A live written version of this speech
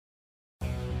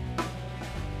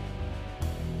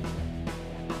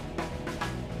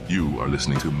You are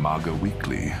listening to Maga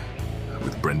Weekly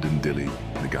with Brenden Dilley,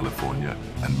 Miguelifornia,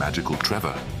 and Magical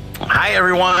Trevor. Hi,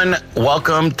 everyone.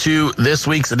 Welcome to this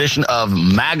week's edition of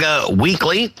Maga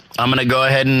Weekly. I'm going to go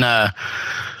ahead and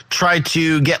try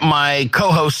to get my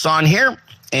co-hosts on here,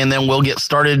 and then we'll get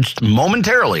started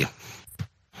momentarily.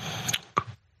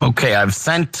 Okay, I've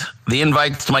sent the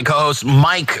invites to my co-host,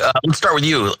 Mike. Let's start with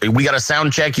you. We got a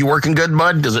sound check. You working good,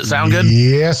 bud? Does it sound good?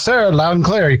 Yes, sir. Loud and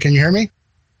clear. Can you hear me?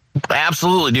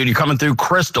 Absolutely, dude. You're coming through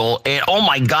crystal. And oh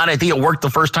my God, I think it worked the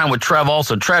first time with Trev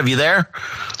also. Trev, you there?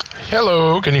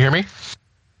 Hello. Can you hear me?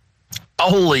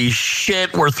 Holy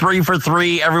shit. We're 3 for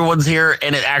 3. Everyone's here,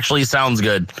 and it actually sounds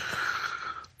good.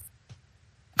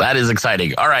 That is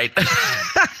exciting. All right.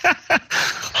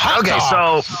 Okay,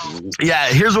 so yeah,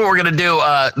 here's what we're going to do.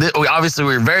 Obviously,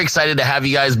 we're very excited to have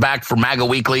you guys back for MAGA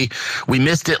Weekly. We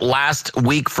missed it last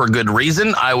week for good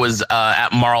reason. I was at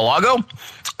Mar-a-Lago.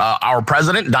 Our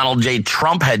president, Donald J.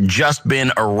 Trump, had just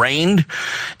been arraigned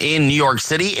in New York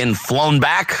City and flown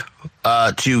back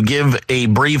to give a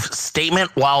brief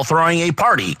statement while throwing a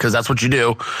party, because that's what you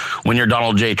do when you're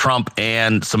Donald J. Trump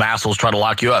and some assholes try to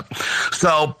lock you up.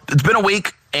 So it's been a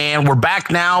week, and we're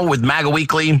back now with MAGA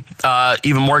Weekly.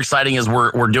 Even more exciting is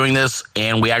we're doing this,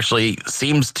 and we actually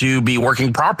seems to be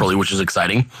working properly, which is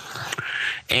exciting.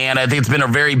 And I think it's been a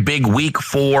very big week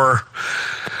for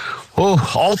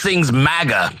all things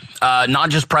MAGA, not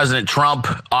just President Trump,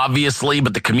 obviously,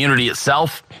 but the community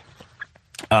itself.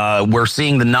 We're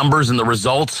seeing the numbers and the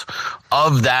results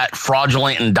of that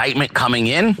fraudulent indictment coming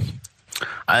in.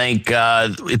 I think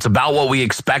it's about what we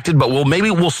expected, but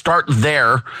we'll start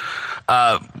there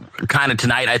kind of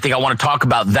tonight. I think I want to talk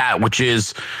about that, which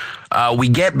is I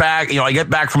get back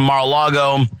from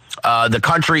Mar-a-Lago. The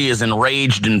country is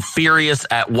enraged and furious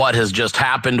at what has just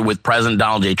happened with President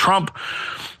Donald J. Trump.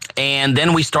 And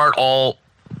then we start all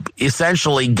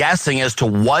essentially guessing as to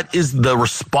what is the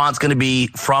response going to be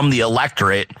from the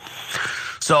electorate.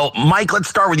 So, Mike, let's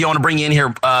start with you. I want to bring you in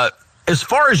here. As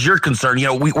far as you're concerned,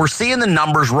 we're seeing the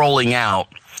numbers rolling out.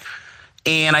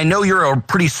 And I know you're a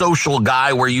pretty social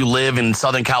guy where you live in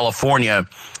Southern California.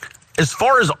 As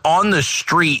far as on the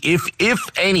street, if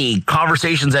any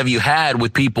conversations have you had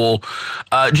with people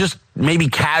just maybe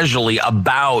casually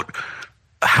about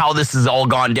how this has all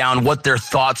gone down, what their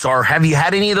thoughts are? Have you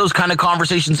had any of those kind of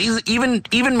conversations, even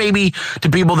maybe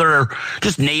to people that are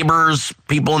just neighbors,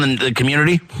 people in the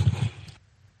community?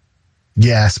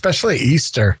 Yeah, especially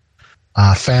Easter.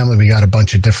 Family, we got a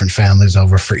bunch of different families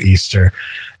over for Easter,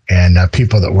 and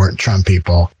people that weren't Trump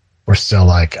people were still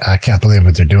like, I can't believe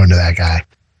what they're doing to that guy.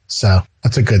 So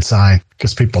that's a good sign,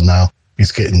 because people know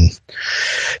he's getting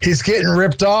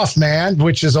ripped off, man,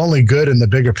 which is only good in the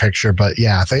bigger picture. But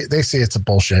yeah, they see it's a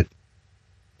bullshit.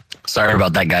 Sorry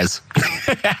about that, guys.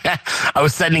 I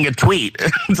was sending a tweet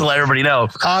to let everybody know.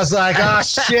 I was like, oh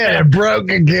shit, it broke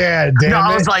again. Damn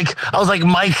I was like,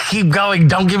 Mike, keep going.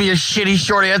 Don't give me a shitty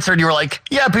short answer. And you were like,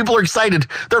 yeah, people are excited.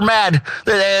 They're mad.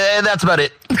 That's about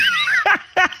it.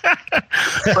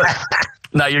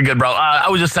 No, you're good, bro. I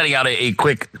was just sending out a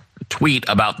quick tweet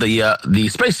about the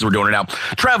spaces we're doing it now.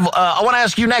 Trev, I want to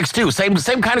ask you next too. Same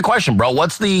kind of question, bro.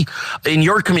 What's in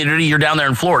your community? You're down there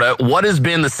in Florida. What has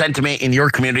been the sentiment in your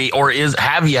community, or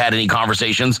have you had any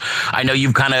conversations? I know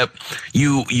you've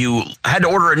you had to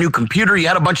order a new computer. You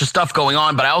had a bunch of stuff going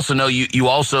on, but I also know you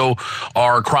also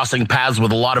are crossing paths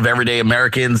with a lot of everyday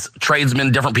Americans,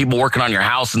 tradesmen, different people working on your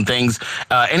house and things.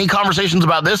 Any conversations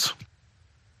about this?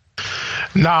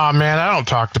 Nah, man, I don't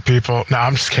talk to people. No,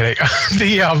 I'm just kidding. I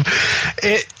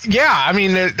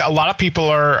mean, a lot of people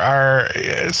are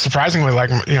surprisingly like,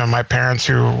 my parents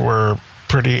who were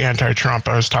pretty anti-Trump.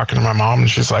 I was talking to my mom, and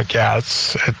she's like, yeah,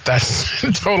 that's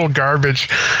total garbage.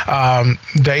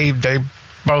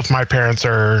 Both my parents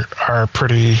are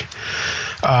pretty.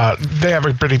 They have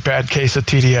a pretty bad case of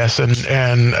TDS,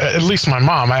 and at least my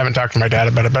mom. I haven't talked to my dad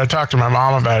about it, but I talked to my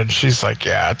mom about it, and she's like,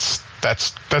 yeah,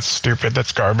 that's stupid.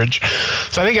 That's garbage.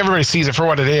 So I think everybody sees it for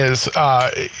what it is.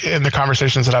 In the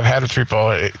conversations that I've had with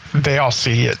people, they all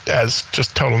see it as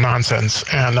just total nonsense.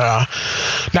 And now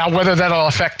whether that'll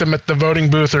affect them at the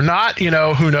voting booth or not,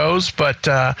 who knows? But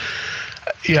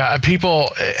yeah,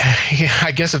 people,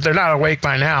 I guess if they're not awake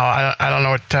by now, I don't know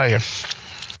what to tell you.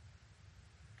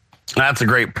 That's a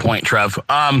great point, Trev.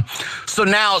 So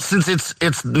now, since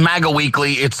it's MAGA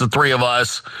Weekly, it's the three of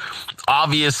us.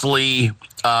 Obviously,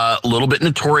 A little bit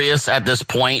notorious at this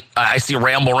point. I see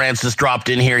Ramble Rants just dropped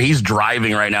in here. He's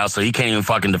driving right now, so he can't even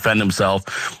fucking defend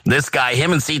himself. This guy,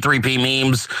 him and C3P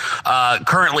Memes,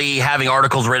 currently having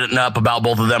articles written up about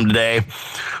both of them today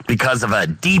because of a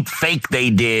deep fake they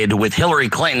did with Hillary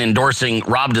Clinton endorsing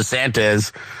Rob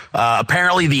DeSantis.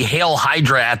 Apparently the Hail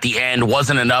Hydra at the end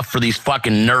wasn't enough for these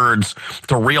fucking nerds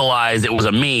to realize it was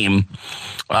a meme.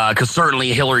 Because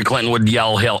certainly Hillary Clinton would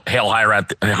yell Hail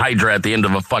Hydra at the end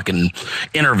of a fucking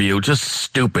interview. Just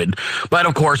stupid. But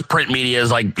of course, print media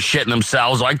is like shitting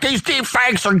themselves. Like, these deep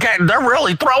fakes they're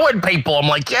really throwing people. I'm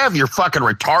like, yeah, if you're fucking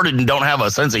retarded and don't have a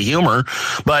sense of humor.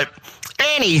 But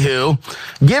anywho,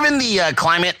 given the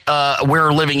climate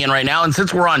we're living in right now, and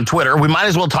since we're on Twitter, we might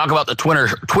as well talk about the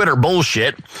Twitter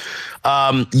bullshit.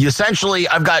 Essentially,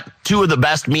 I've got two of the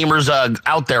best memers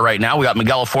out there right now. We got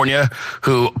Miguelifornia,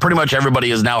 who pretty much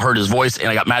everybody has now heard his voice, and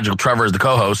I got Magical Trevor as the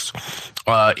co-host.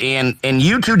 And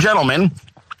you two gentlemen,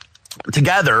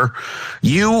 together,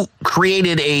 you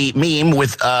created a meme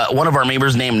with one of our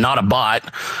members named Not a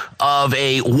Bot of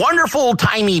a wonderful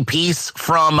tiny piece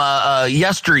from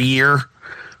yesteryear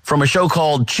from a show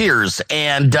called Cheers.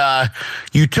 And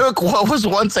you took what was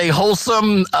once a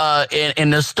wholesome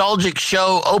and nostalgic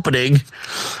show opening,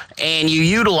 and you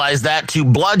utilized that to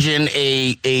bludgeon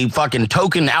a fucking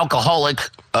token alcoholic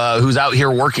who's out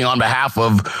here working on behalf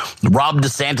of Rob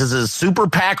DeSantis' super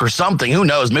PAC or something. Who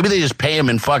knows? Maybe they just pay him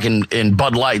in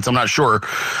Bud Lights. I'm not sure.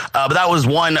 But that was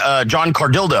one John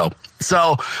Cardildo.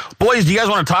 So, boys, do you guys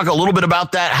want to talk a little bit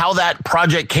about that, how that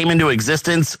project came into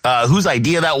existence, whose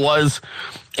idea that was,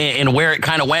 and where it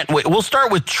kind of went? We'll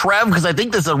start with Trev, because I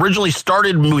think this originally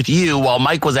started with you while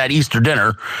Mike was at Easter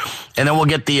dinner. And then we'll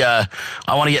get I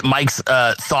want to get Mike's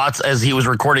thoughts as he was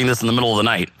recording this in the middle of the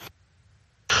night.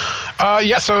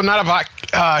 So Not a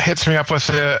Bot hits me up with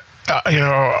it,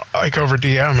 like over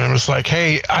DM, and was like,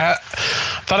 hey, I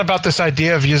thought about this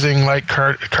idea of using like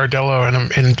Cardillo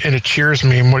in a Cheers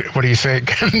meme. What do you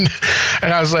think? And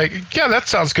I was like, yeah, that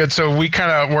sounds good. So we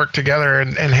kind of worked together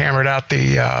and hammered out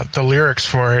the lyrics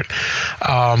for it.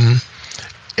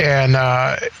 And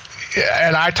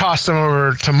I tossed him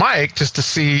over to Mike just to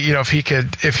see, if he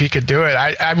could do it.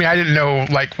 I mean, I didn't know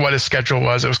like what his schedule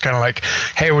was. It was kind of like,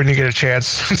 hey, when you get a chance.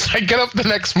 So I get up the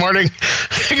next morning,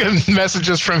 I get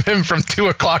messages from him from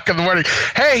 2:00 in the morning.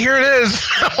 Hey, here it is.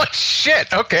 I'm like,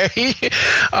 shit. Okay.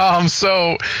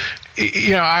 So,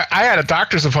 I had a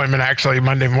doctor's appointment actually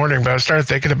Monday morning, but I started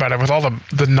thinking about it with all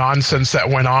the nonsense that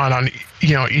went on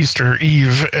Easter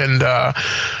Eve and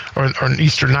or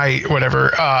Easter night,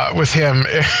 whatever, with him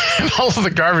and all of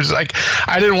the garbage. Like,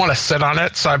 I didn't want to sit on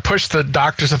it, so I pushed the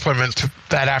doctor's appointment to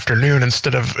that afternoon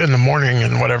instead of in the morning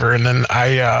and whatever. And then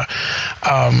I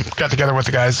got together with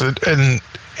the guys and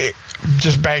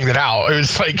just banged it out. It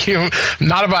was like,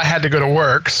 Not About had to go to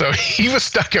work, so he was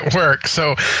stuck at work.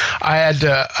 So I had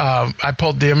to, I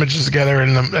pulled the images together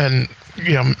and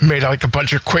made like a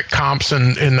bunch of quick comps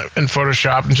in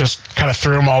Photoshop and just kind of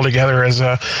threw them all together as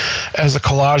a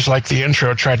collage, like the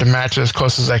intro. Tried to match it as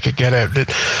close as I could get it.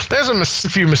 There's a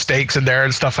few mistakes in there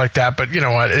and stuff like that, but you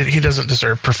know what? He doesn't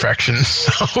deserve perfection.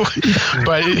 So,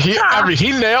 but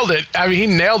he nailed it. I mean, he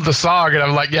nailed the song, and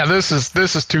I'm like, yeah, this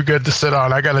is too good to sit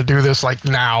on. I got to do this like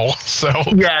now. So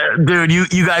yeah, dude,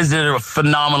 you guys did a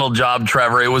phenomenal job,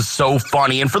 Trevor. It was so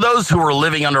funny. And for those who are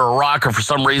living under a rock or for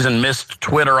some reason missed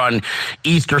Twitter on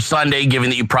Easter Sunday, given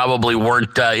that you probably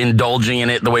weren't indulging in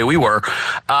it the way we were.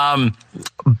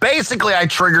 Basically, I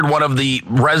triggered one of the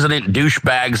resident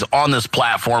douchebags on this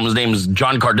platform. His name is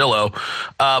John Cardillo,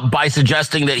 by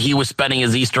suggesting that he was spending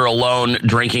his Easter alone,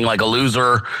 drinking like a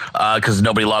loser, because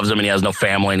nobody loves him and he has no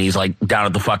family, and he's like down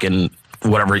at the fucking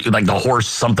whatever, like the horse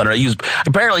something.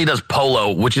 Apparently he does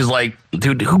polo, which is like,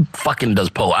 dude, who fucking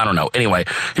does polo? I don't know. Anyway,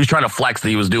 he was trying to flex that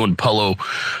he was doing polo,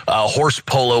 horse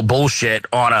polo bullshit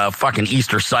on a fucking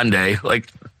Easter Sunday. Like,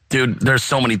 dude, there's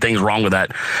so many things wrong with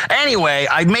that. Anyway,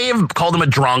 I may have called him a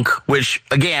drunk, which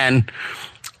again,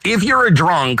 if you're a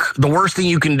drunk, the worst thing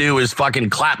you can do is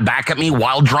fucking clap back at me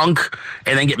while drunk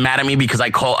and then get mad at me because I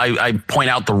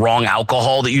point out the wrong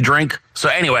alcohol that you drink. So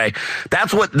anyway,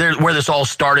 that's where this all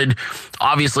started.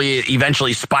 Obviously, it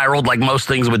eventually spiraled like most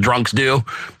things with drunks do.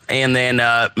 And then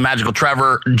Magical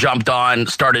Trevor jumped on,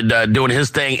 started doing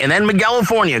his thing. And then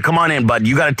Miguelifornia, come on in, bud.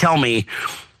 You got to tell me,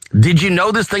 did you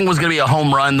know this thing was going to be a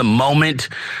home run the moment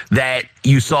that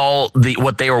you saw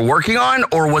what they were working on,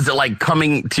 or was it like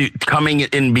coming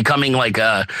and becoming like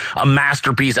a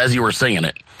masterpiece as you were singing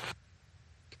it?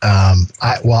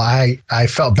 I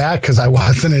felt bad because I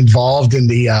wasn't involved in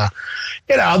the,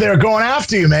 they were going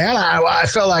after you, man. I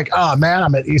felt like, oh man,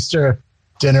 I'm at Easter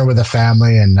dinner with a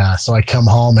family, and so I come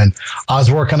home and I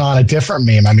was working on a different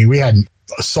meme. I mean, we had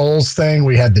Souls thing.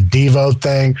 We had the Devo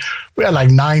thing. We had like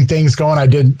 9 things going. I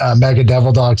did Mega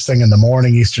Devil Dogs thing in the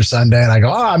morning, Easter Sunday. And I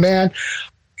go, oh, man,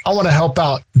 I want to help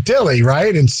out Dilley,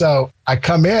 right? And so I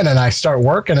come in and I start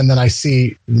working, and then I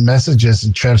see messages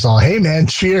and Trev's all, hey, man,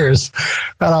 cheers.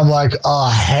 And I'm like, oh,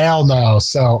 hell no.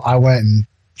 So I went and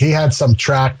he had some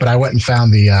track, but I went and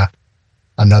found the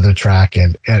another track,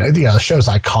 and the show's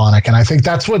iconic. And I think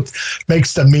that's what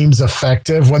makes the memes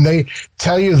effective. When they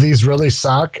tell you these really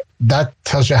suck, that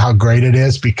tells you how great it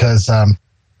is, because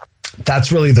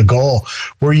that's really the goal.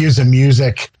 We're using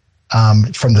music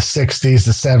from the 60s,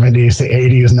 the 70s, the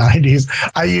 80s,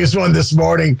 90s. I used one this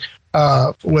morning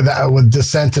with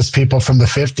DeSantis people from the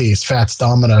 50s, Fats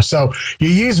Domino. So you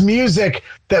use music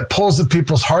that pulls at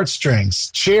people's heartstrings.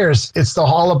 Cheers. It's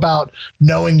all about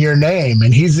knowing your name.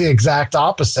 And he's the exact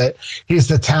opposite. He's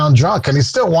the town drunk. And he's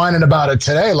still whining about it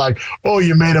today. Like, oh,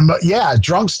 you made him. Yeah,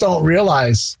 drunks don't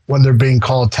realize when they're being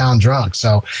called town drunk.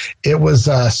 So it was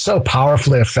so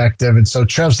powerfully effective. And so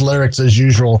Trev's lyrics, as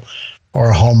usual,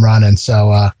 or a home run. And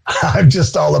so I'm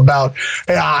just all about,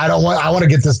 hey, I want to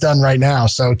get this done right now.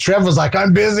 So Trev was like,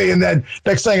 I'm busy. And then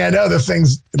next thing I know, the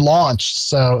thing's launched.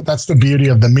 So that's the beauty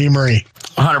of the memery.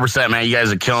 100%, man. You guys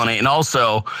are killing it. And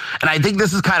also, and I think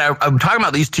this is I'm talking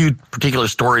about these 2 particular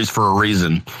stories for a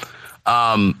reason.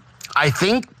 I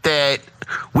think that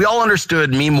we all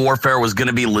understood meme warfare was going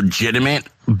to be legitimate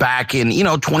back in,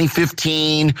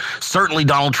 2015, certainly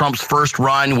Donald Trump's first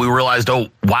run. We realized, oh,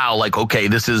 wow, like, okay,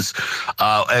 this is,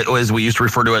 as we used to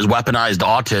refer to as weaponized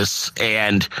autists.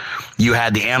 And you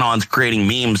had the Anons creating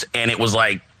memes, and it was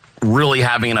like really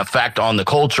having an effect on the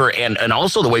culture and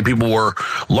also the way people were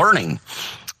learning.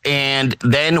 And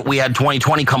then we had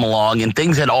 2020 come along, and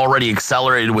things had already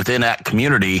accelerated within that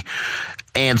community.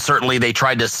 And certainly they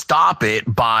tried to stop it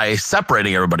by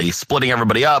separating everybody, splitting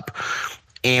everybody up.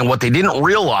 And what they didn't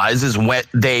realize is what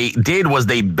they did was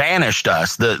they banished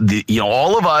us,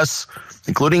 all of us,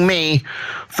 including me,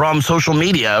 from social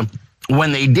media.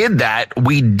 When they did that,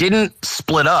 we didn't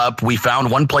split up. We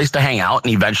found one place to hang out,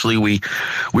 and eventually we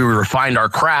refined our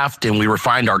craft and we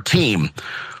refined our team.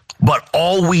 But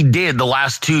all we did the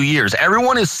last 2 years,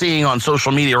 everyone is seeing on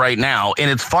social media right now, and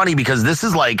it's funny because this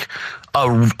is like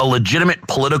a legitimate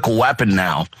political weapon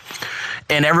now.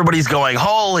 And everybody's going,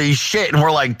 holy shit. And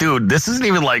we're like, dude, this isn't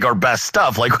even like our best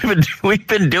stuff. Like we've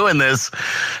been doing this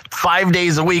 5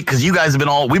 days a week because you guys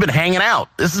have we've been hanging out.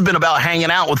 This has been about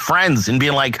hanging out with friends and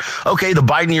being like, okay, the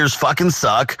Biden years fucking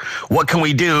suck. What can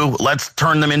we do? Let's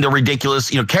turn them into ridiculous,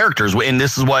 characters. And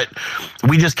this is what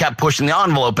we just kept pushing the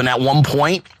envelope. And at one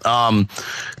point,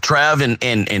 Trev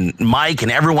and Mike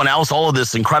and everyone else, all of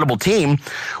this incredible team,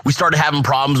 we started having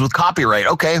problems with copyright.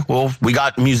 Okay, well, we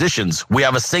got musicians. We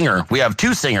have a singer. We have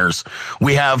 2 singers.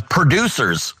 We have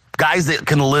producers, guys that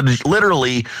can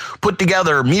literally put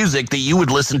together music that you would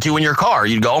listen to in your car.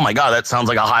 You'd go, oh my God, that sounds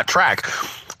like a hot track.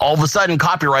 All of a sudden,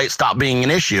 copyright stopped being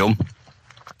an issue.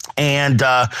 And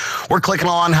we're clicking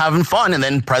on, having fun. And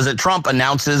then President Trump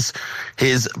announces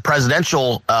his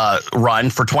presidential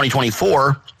run for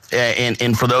 2024.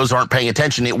 And for those who aren't paying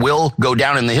attention, it will go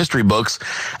down in the history books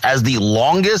as the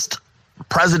longest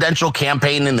presidential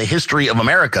campaign in the history of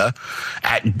America,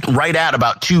 right at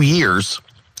about 2 years.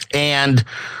 And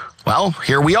well,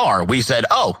 here we are. We said,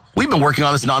 oh, we've been working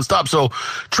on this nonstop. So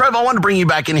Trev, I want to bring you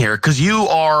back in here because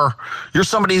you're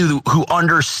somebody who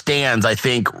understands, I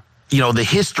think, the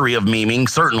history of meming.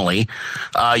 Certainly,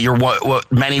 you're what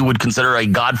many would consider a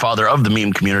godfather of the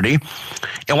meme community.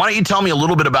 And why don't you tell me a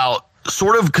little bit about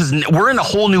sort of, because we're in a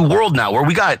whole new world now where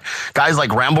we got guys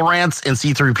like Ramble Rants and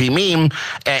C3P Meme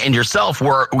and yourself,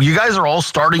 where you guys are all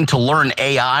starting to learn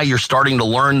AI. You're starting to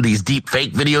learn these deep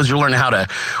fake videos. You're learning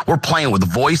we're playing with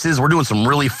voices. We're doing some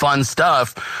really fun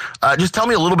stuff. Just tell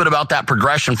me a little bit about that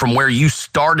progression from where you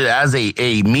started as a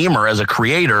memer, as a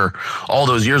creator all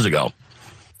those years ago.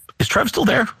 Is Trev still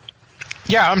there?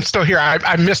 Yeah, I'm still here.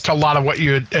 I missed a lot of what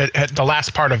you had the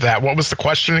last part of that. What was the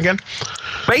question again?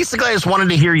 Basically, I just wanted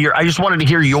to hear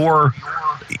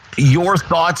your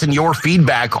thoughts and your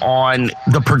feedback on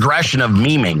the progression of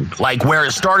meming, like where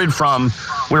it started from.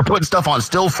 We're putting stuff on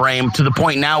still frame to the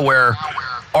point now where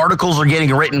articles are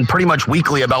getting written pretty much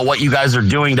weekly about what you guys are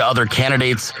doing to other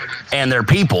candidates and their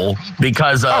people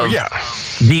because of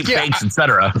deep fakes,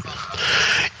 etc.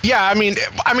 Yeah, I mean,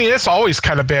 it's always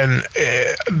kind of been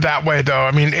that way, though.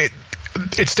 I mean,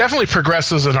 it's definitely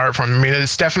progressed as an art form. I mean,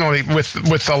 it's definitely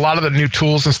with a lot of the new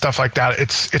tools and stuff like that.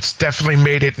 It's definitely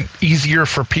made it easier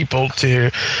for people to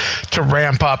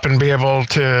ramp up and be able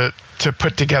to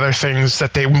put together things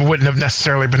that they wouldn't have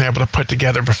necessarily been able to put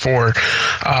together before.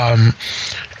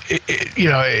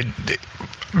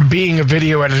 being a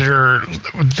video editor,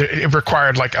 it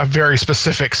required like a very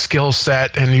specific skill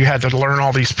set, and you had to learn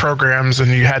all these programs,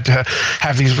 and you had to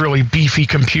have these really beefy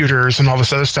computers and all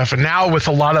this other stuff. And now with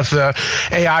a lot of the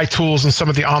AI tools and some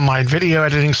of the online video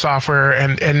editing software,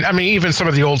 and I mean, even some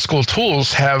of the old school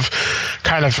tools have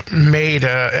kind of made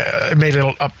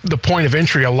the point of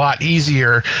entry a lot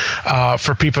easier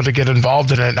for people to get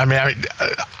involved in it. I mean,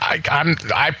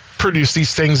 I produce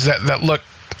these things that look,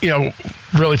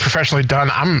 really professionally done.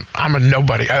 I'm a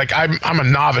nobody. I'm a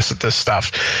novice at this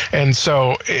stuff, and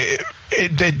so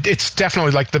it's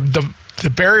definitely like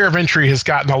the barrier of entry has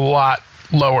gotten a lot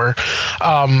lower.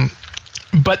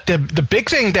 But the big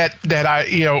thing that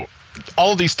I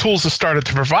all of these tools have started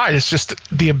to provide is just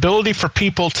the ability for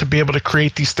people to be able to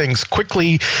create these things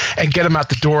quickly and get them out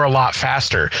the door a lot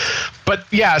faster. But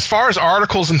yeah, as far as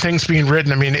articles and things being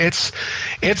written, I mean, it's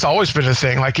always been a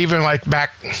thing. Like even like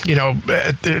back,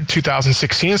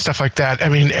 2016 stuff like that. I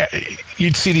mean,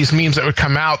 you'd see these memes that would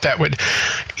come out that would,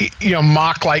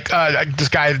 mock like this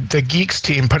guy, the Geeks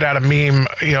team put out a meme,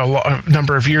 a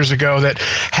number of years ago that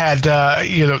had,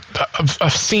 a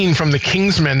scene from The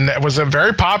Kingsman that was a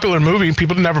very popular movie.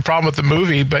 People didn't have a problem with the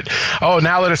movie, but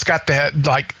now that it's got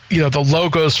the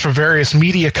logos for various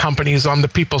media companies on the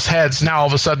people's heads, now all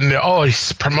of a sudden,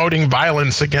 he's promoting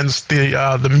violence against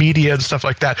the media and stuff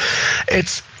like that.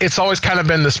 It's always kind of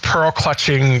been this pearl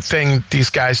clutching thing these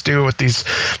guys do with these.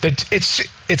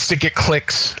 It's to get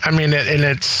clicks. I mean,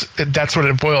 that's what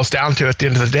it boils down to at the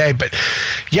end of the day. But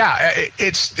yeah,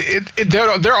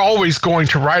 they're always going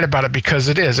to write about it because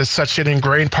it's such an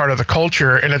ingrained part of the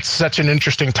culture, and it's such an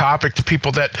interesting topic to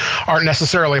people that aren't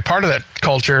necessarily a part of that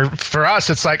culture. For us,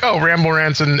 it's like, Ramble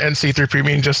Rants and C3P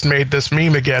Mean just made this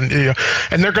meme again,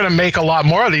 and they're going to make a lot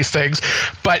more of these things.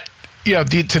 But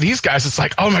to these guys, it's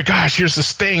like, oh my gosh, here's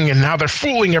this thing, and now they're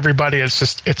fooling everybody. It's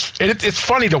just it's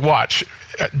funny to watch.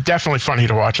 Definitely funny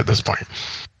to watch at this point.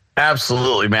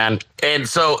 Absolutely, man. And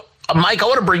so, Mike, I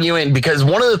want to bring you in because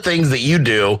one of the things that you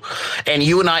do, and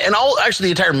you and I, and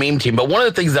actually the entire meme team, but one of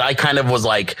the things that I kind of was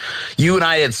like, you and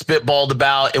I had spitballed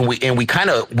about, and we kind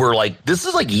of were like, this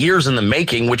is like years in the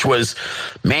making, which was,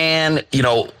 man,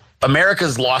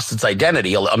 America's lost its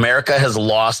identity. America has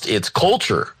lost its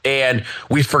culture, and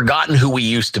we've forgotten who we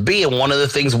used to be. And one of the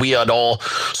things we had all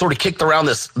sort of kicked around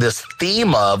this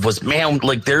theme of was, man,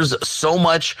 like there's so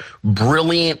much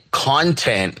brilliant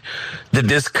content that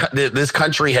this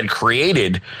country had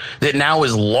created that now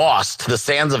is lost to the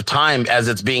sands of time as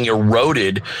it's being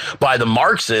eroded by the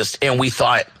Marxists. And we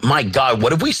thought, my God,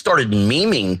 what if we started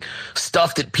memeing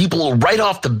stuff that people right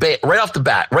off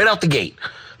the gate,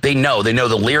 they know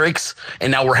the lyrics,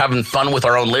 and now we're having fun with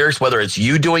our own lyrics, whether it's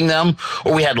you doing them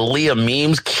or we had Leah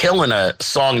Memes killing a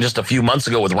song just a few months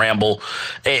ago with Ramble,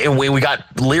 and we got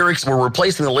lyrics, we're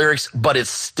replacing the lyrics, but it's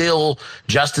still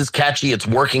just as catchy. It's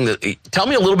working. Tell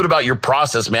me a little bit about your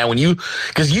process, man,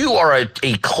 because you are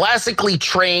a classically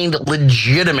trained,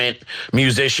 legitimate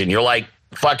musician. You're like,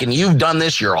 fucking, you've done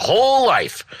this your whole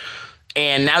life.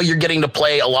 And now you're getting to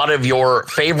play a lot of your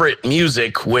favorite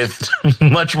music with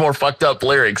much more fucked up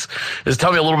lyrics. Just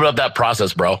tell me a little bit about that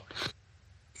process, bro.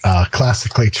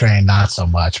 Classically trained, not so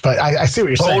much, but I see what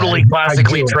you're saying. Totally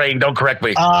classically trained. Don't correct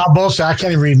me. Bullshit. I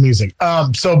can't even read music.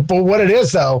 But what it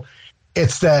is though,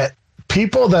 it's that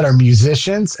people that are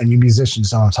musicians, and you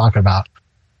musicians know what I'm talking about,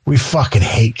 we fucking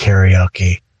hate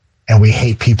karaoke, and we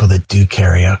hate people that do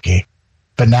karaoke.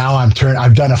 But now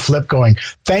I've done a flip going,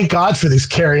 thank God for these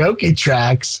karaoke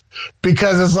tracks,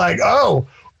 because it's like,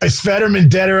 is Fetterman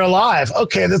dead or alive?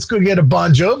 Okay, let's go get a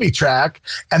Bon Jovi track,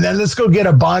 and then let's go get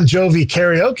a Bon Jovi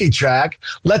karaoke track.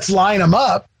 Let's line them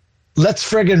up. Let's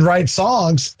friggin' write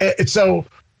songs. So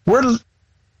we're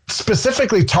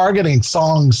specifically targeting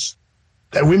songs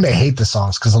that we may hate the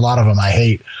songs, because a lot of them I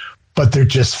hate, but they're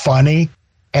just funny.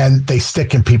 And they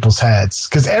stick in people's heads,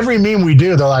 because every meme we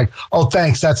do, they're like, oh,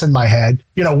 thanks, that's in my head.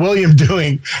 William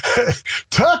doing,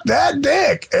 tuck that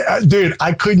dick. Dude,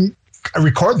 I couldn't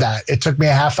record that. It took me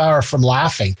a half hour from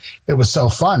laughing. It was so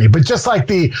funny. But just like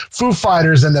the Foo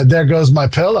Fighters and the There Goes My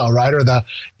Pillow, right? Or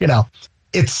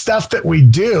it's stuff that we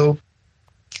do.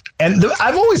 And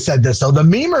I've always said this, though, the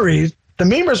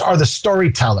memers are the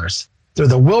storytellers. They're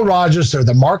the Will Rogers, they're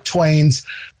the Mark Twains.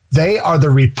 They are the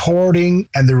reporting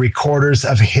and the recorders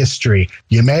of history.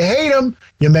 You may hate them,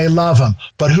 you may love them,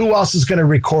 but who else is going to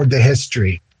record the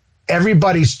history?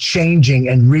 Everybody's changing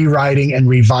and rewriting and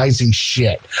revising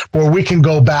shit, where we can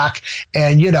go back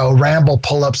and, Ramble,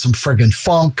 pull up some friggin'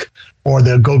 funk, or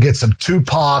they'll go get some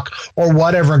Tupac or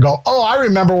whatever and go, oh, I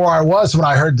remember where I was when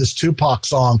I heard this Tupac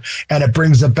song, and it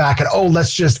brings it back, and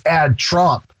let's just add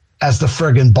Trump. as the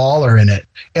friggin' baller in it.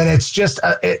 And it's just,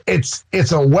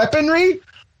 it's a weaponry,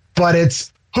 but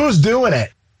it's who's doing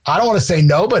it. I don't want to say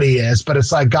nobody is, but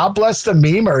it's like, God bless the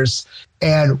memers.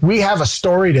 And we have a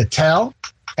story to tell.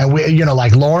 And we,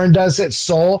 like Lauren does it,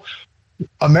 Soul.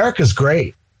 America's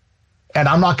great. And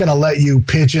I'm not going to let you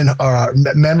pigeon or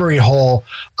memory hole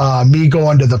me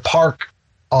going to the park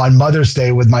on Mother's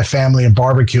Day with my family and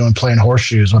barbecue and playing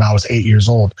horseshoes when I was 8 years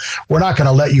old. We're not going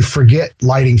to let you forget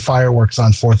lighting fireworks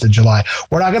on 4th of July.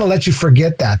 We're not going to let you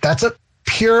forget that. That's a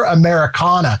pure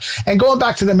Americana. And going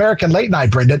back to the American late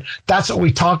night, Brenden, that's what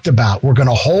we talked about. We're going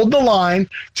to hold the line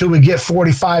till we get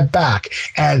 45 back.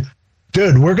 And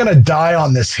dude, we're going to die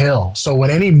on this hill. So when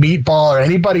any meatball or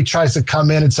anybody tries to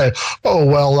come in and say, oh,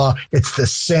 well, it's the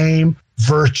same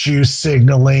virtue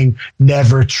signaling,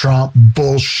 never Trump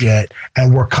bullshit,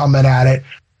 and we're coming at it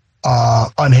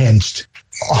unhinged,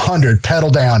 100, pedal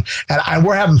down. And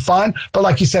we're having fun. But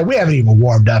like you said, we haven't even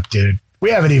warmed up, dude. We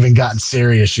haven't even gotten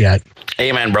serious yet.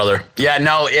 Amen, brother. Yeah,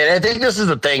 no, I think this is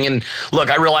the thing. And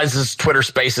look, I realize this is Twitter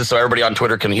Spaces, so everybody on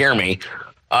Twitter can hear me.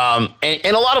 And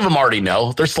a lot of them already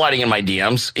know. They're sliding in my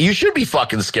DMs. You should be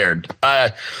fucking scared.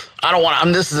 I don't want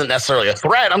to, this isn't necessarily a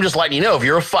threat. I'm just letting you know, if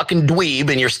you're a fucking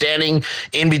dweeb and you're standing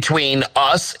in between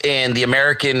us and the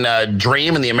American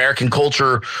dream and the American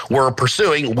culture we're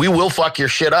pursuing, we will fuck your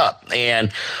shit up.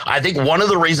 And I think one of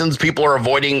the reasons people are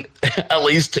avoiding at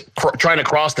least trying to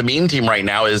cross the meme team right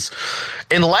now is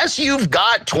unless you've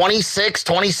got 26,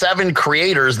 27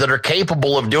 creators that are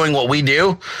capable of doing what we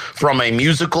do from a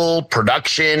musical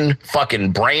production,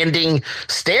 fucking branding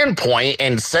standpoint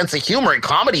and sense of humor and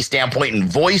comedy standpoint and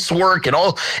voice work and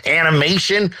all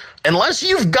animation, unless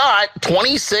you've got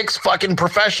 26 fucking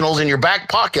professionals in your back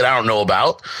pocket I don't know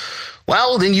about,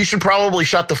 well, then you should probably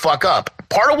shut the fuck up.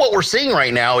 Part of what we're seeing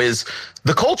right now is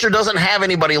the culture doesn't have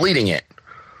anybody leading it.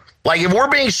 Like, if we're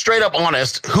being straight up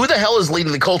honest, who the hell is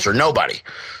leading the culture? Nobody.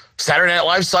 Saturday Night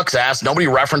Live sucks ass. Nobody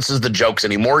references the jokes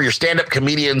anymore. Your stand-up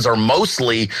comedians are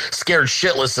mostly scared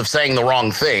shitless of saying the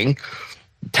wrong thing.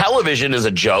 Television is a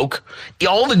joke.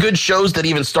 All the good shows that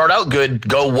even start out good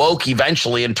go woke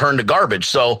eventually and turn to garbage.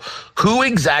 So who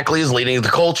exactly is leading the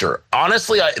culture?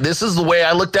 Honestly, this is the way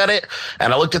I looked at it,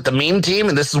 and I looked at the meme team,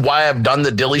 and this is why I've done the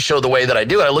Dilley show the way that I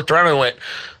do. I looked around and went,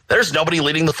 there's nobody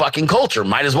leading the fucking culture.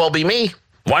 Might as well be me.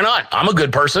 Why not? I'm a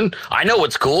good person. I know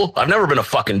what's cool. I've never been a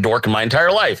fucking dork in my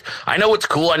entire life. I know what's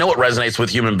cool. I know what resonates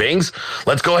with human beings.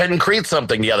 Let's go ahead and create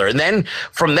something together. And then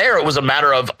from there, it was a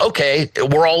matter of, okay,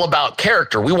 we're all about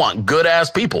character. We want good ass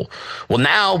people. Well,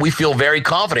 now we feel very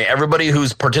confident. Everybody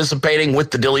who's participating with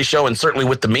the Dilley show and certainly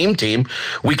with the meme team,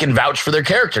 we can vouch for their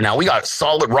character. Now we got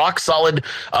solid, rock solid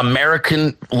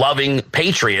American loving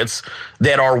patriots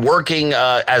that are working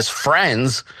as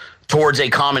friends towards a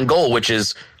common goal, which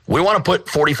is, we want to put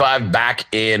 45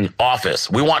 back in office.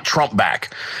 We want Trump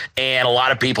back. And a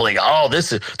lot of people think, oh,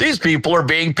 these people are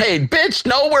being paid. Bitch,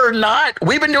 no, we're not.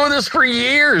 We've been doing this for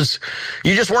years.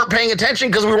 You just weren't paying attention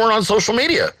because we weren't on social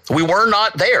media. We were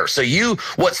not there. So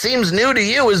what seems new to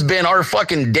you has been our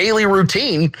fucking daily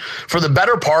routine for the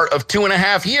better part of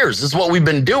 2.5 years. This is what we've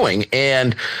been doing.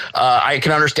 And I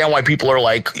can understand why people are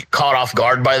like caught off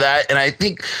guard by that. And I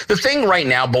think the thing right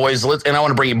now, boys, and I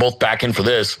want to bring you both back in for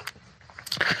this,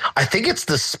 I think it's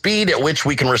the speed at which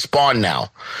we can respond now.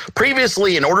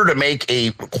 Previously, in order to make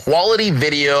a quality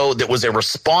video that was a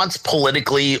response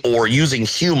politically or using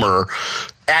humor,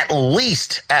 at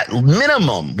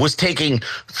minimum, was taking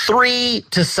 3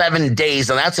 to 7 days,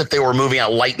 and that's if they were moving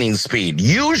at lightning speed.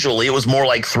 Usually, it was more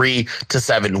like 3 to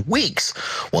 7 weeks.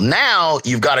 Well, now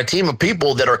you've got a team of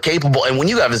people that are capable, and when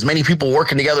you have as many people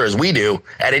working together as we do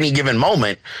at any given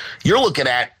moment, you're looking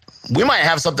at, we might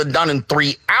have something done in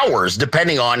 3 hours,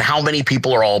 depending on how many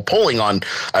people are all pulling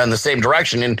in the same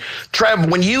direction. And Trev,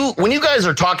 when you guys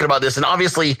are talking about this, and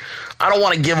obviously we're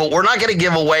not going to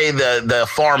give away the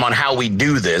farm on how we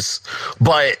do this,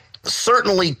 but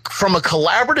certainly from a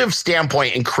collaborative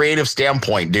standpoint and creative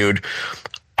standpoint, dude,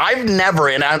 I've never,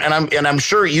 and I'm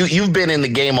sure you've been in the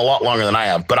game a lot longer than I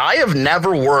have, but I have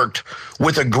never worked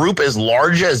with a group as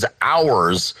large as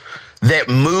ours that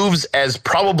moves as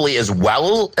probably as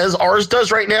well as ours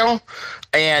does right now.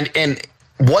 And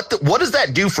what does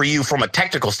that do for you from a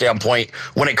technical standpoint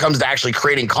when it comes to actually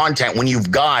creating content, when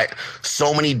you've got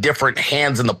so many different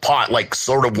hands in the pot, like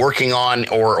sort of working on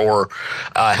or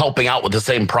helping out with the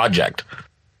same project?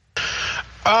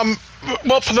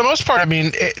 Well, for the most part, I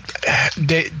mean,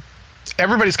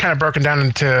 everybody's kind of broken down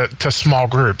into small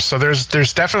groups. So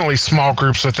there's definitely small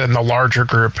groups within the larger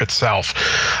group itself.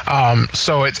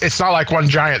 So it's not like one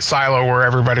giant silo where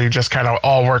everybody just kind of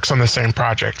all works on the same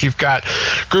project. You've got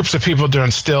groups of people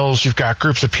doing stills. You've got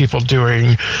groups of people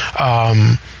doing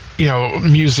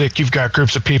music. You've got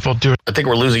groups of people doing, I think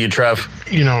we're losing you, Trev.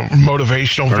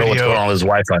 Motivational I don't know video. what's going on with his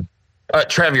Wi-Fi.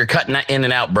 Trev, you're cutting in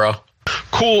and out, bro.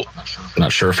 Cool.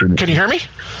 Not sure if Can you hear me?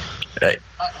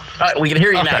 We can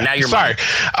hear you now. Now you're sorry.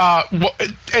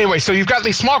 Anyway, so you've got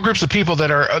these small groups of people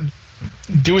that are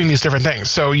doing these different things.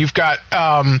 So you've got,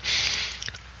 and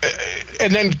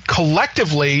then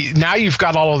collectively, now you've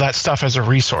got all of that stuff as a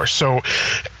resource. So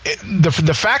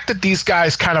the fact that these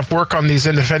guys kind of work on these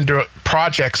independent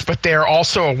projects, but they're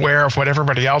also aware of what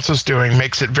everybody else is doing,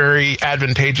 makes it very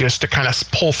advantageous to kind of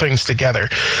pull things together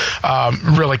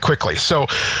really quickly. So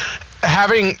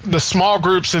having the small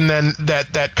groups and then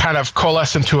that kind of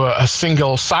coalesce into a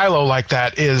single silo like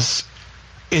that is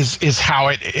how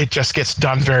it just gets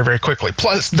done very, very quickly.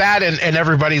 Plus that and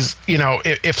everybody's,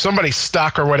 if somebody's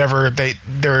stuck or whatever,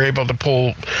 they're able to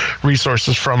pull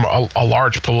resources from a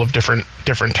large pool of different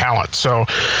talent. So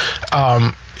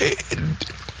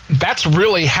that's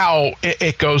really how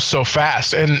it goes so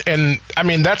fast. And I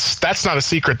mean, that's not a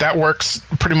secret. That works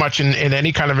pretty much in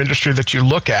any kind of industry that you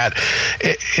look at.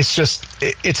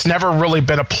 It's never really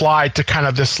been applied to kind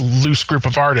of this loose group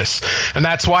of artists. And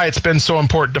that's why it's been so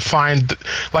important to find,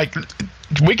 like,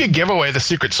 we could give away the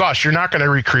secret sauce. You're not going to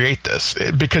recreate this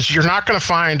because you're not going to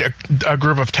find a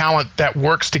group of talent that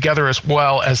works together as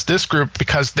well as this group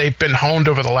because they've been honed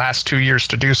over the last 2 years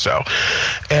to do so.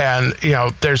 And,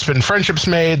 there's been friendships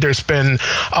made, there's been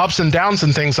ups and downs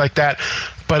and things like that.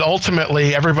 But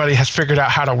ultimately, everybody has figured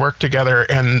out how to work together,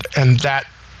 and that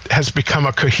has become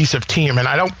a cohesive team. And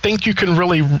I don't think you can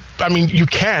really, you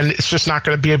can, it's just not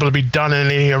going to be able to be done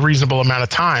in a reasonable amount of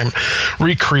time,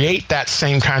 recreate that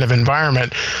same kind of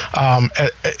environment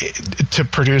to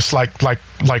produce like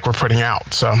we're putting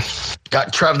out. So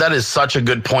Trev, that is such a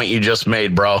good point you just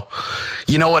made, bro.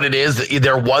 You know what it is?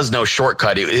 There was no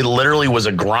shortcut. It literally was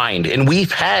a grind. And we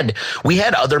had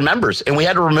other members, and we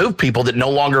had to remove people that no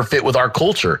longer fit with our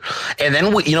culture. And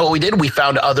then what we did? We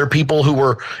found other people who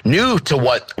were new to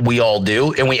what we all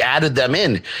do, and we added them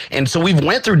in. And so we've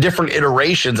went through different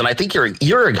iterations. And I think you're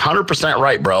 100%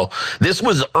 right, bro. This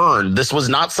was earned. This was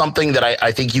not something that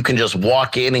I think you can just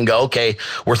walk in and go, okay,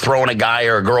 we're throwing a guy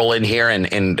or a girl in here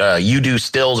and you do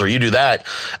stills or you do that.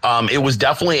 It was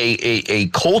definitely a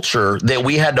culture that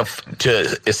we had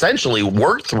to essentially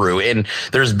work through, and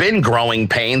there's been growing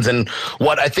pains. And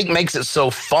what I think makes it so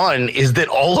fun is that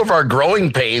all of our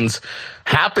growing pains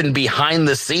happened behind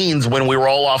the scenes when we were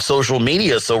all off social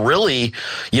media. So really,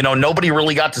 nobody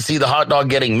really got to see the hot dog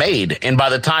getting made. And by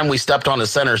the time we stepped on the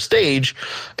center stage,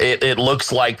 it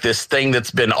looks like this thing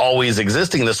that's been always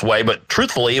existing this way. But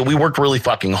truthfully, we worked really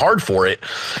fucking hard for it,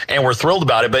 and we're thrilled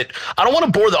about it. But I don't want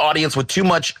to bore the audience with too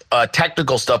much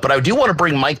technical stuff, but I do want to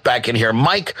bring Mike back in here.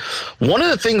 Mike, one of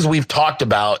the things we've talked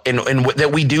about and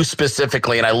that we do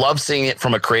specifically, and I love seeing it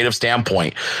from a creative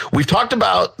standpoint, we've talked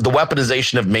about the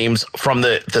weaponization of memes from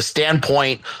the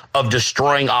standpoint of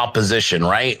destroying opposition,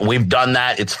 right? We've done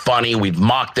that. It's funny. We've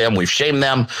mocked them. We've shamed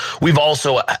them. We've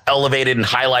also elevated and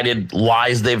highlighted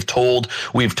lies they've told.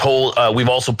 We've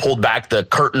also pulled back the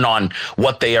curtain on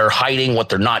what they are hiding, what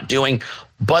they're not doing.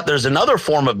 But there's another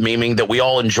form of memeing that we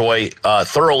all enjoy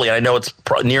thoroughly, and I know it's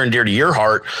near and dear to your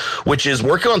heart, which is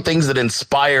working on things that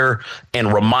inspire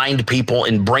and remind people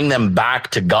and bring them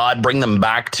back to God, bring them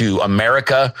back to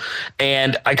America.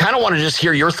 And I kind of want to just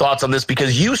hear your thoughts on this,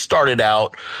 because you started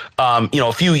out,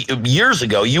 a few years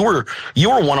ago. You were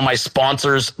one of my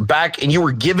sponsors back, and you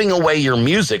were giving away your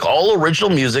music, all original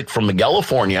music from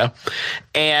Miguelifornia.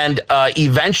 And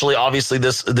eventually, obviously,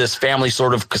 this family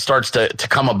sort of starts to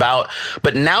come about.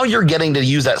 But now you're getting to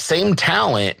use that same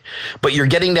talent, but you're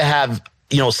getting to have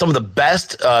some of the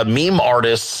best meme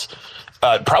artists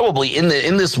probably in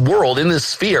this world, in this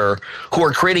sphere, who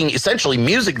are creating essentially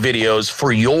music videos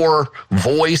for your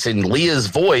voice and Leah's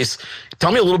voice.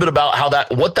 Tell me a little bit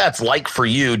about what that's like for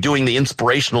you, doing the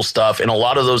inspirational stuff and a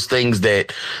lot of those things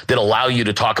that allow you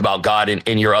to talk about God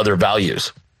and your other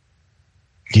values.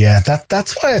 Yeah,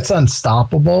 that's why it's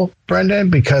unstoppable, Brenden,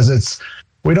 because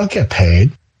we don't get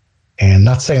paid. And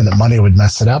not saying that money would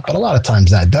mess it up, but a lot of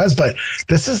times that does. But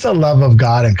this is the love of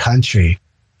God and country.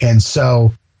 And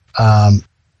so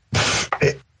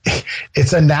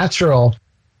it's a natural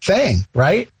thing,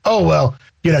 right? Oh, well,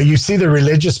 you see the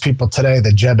religious people today,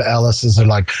 the Jeb Ellises are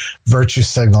like virtue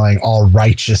signaling, all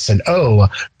righteous, and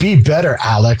be better,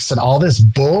 Alex, and all this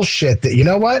bullshit that, you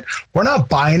know what? We're not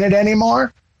buying it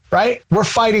anymore. Right? We're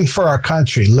fighting for our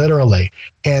country, literally.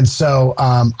 And so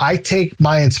I take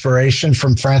my inspiration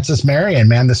from Francis Marion,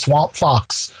 the swamp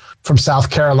fox from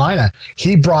South Carolina.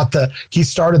 He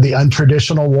started the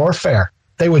untraditional warfare.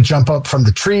 They would jump up from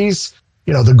the trees,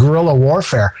 the guerrilla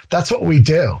warfare. That's what we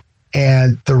do.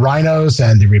 And the rhinos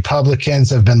and the Republicans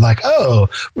have been like, oh,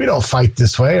 we don't fight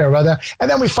this way or whether. And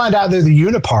then we find out they're the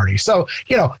uniparty. So,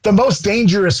 the most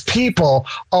dangerous people,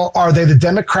 are they the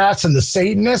Democrats and the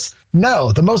Satanists?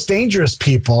 No, the most dangerous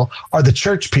people are the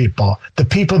church people, the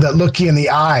people that look you in the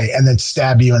eye and then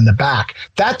stab you in the back.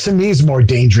 That to me is more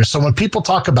dangerous. So when people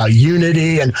talk about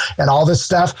unity and all this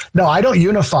stuff, no, I don't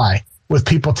unify with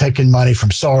people taking money from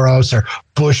Soros or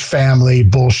Bush family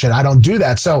bullshit. I don't do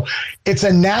that. So it's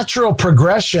a natural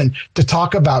progression to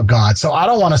talk about God. So I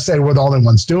don't want to say we're the only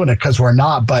ones doing it, because we're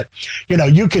not. But,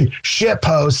 you can shit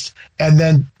post and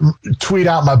then tweet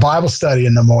out my Bible study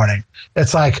in the morning.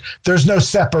 It's like there's no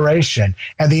separation.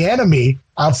 And the enemy,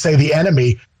 I'll say the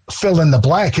enemy, fill in the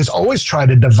blank, has always tried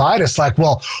to divide us, like,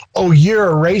 well, oh, you're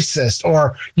a racist,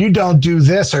 or you don't do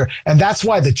this, and that's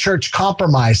why the church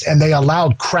compromised and they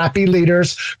allowed crappy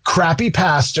leaders, crappy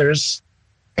pastors.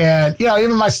 And,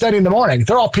 even my study in the morning,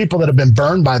 they're all people that have been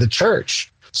burned by the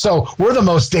church. So we're the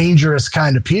most dangerous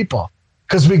kind of people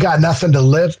because we got nothing to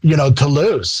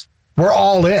lose. We're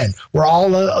all in. We're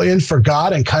all in for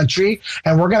God and country.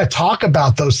 And we're going to talk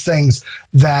about those things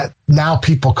that now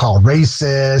people call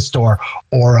racist or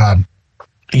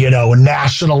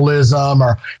nationalism,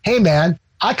 or, hey, man,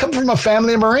 I come from a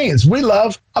family of Marines. We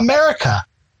love America.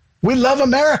 We love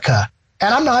America.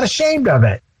 And I'm not ashamed of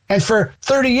it. And for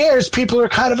 30 years, people are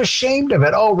kind of ashamed of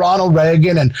it. Oh, Ronald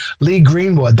Reagan and Lee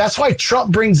Greenwood. That's why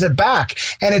Trump brings it back.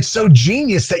 And it's so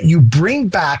genius that you bring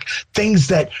back things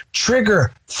that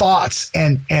trigger thoughts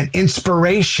and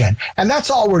inspiration. And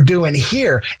that's all we're doing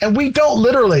here. And we don't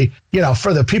literally,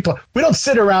 for the people, we don't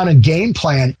sit around and game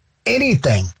plan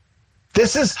anything.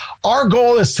 Our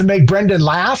goal is to make Brenden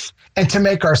laugh and to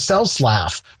make ourselves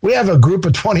laugh. We have a group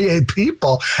of 28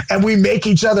 people and we make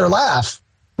each other laugh.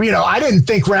 I didn't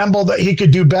think Rambo that he could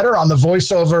do better on the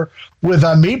voiceover with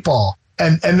Meatball.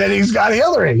 And then he's got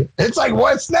Hillary. It's like,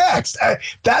 what's next?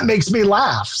 That makes me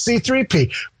laugh.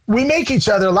 C3P. We make each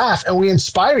other laugh and we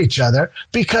inspire each other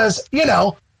because,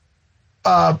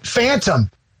 Phantom,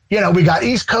 we got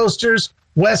East Coasters,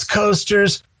 West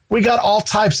Coasters. We got all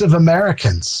types of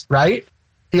Americans, right?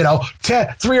 3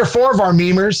 or 4 of our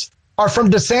memers are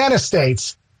from DeSantis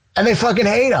states and they fucking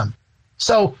hate them.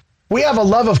 So we have a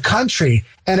love of country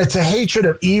and it's a hatred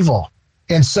of evil.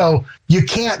 And so you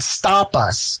can't stop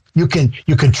us. You can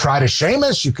try to shame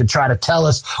us. You can try to tell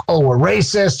us, oh, we're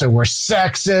racist or we're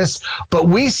sexist, but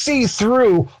we see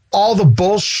through all the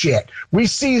bullshit. We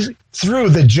see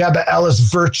through the Jebba Ellis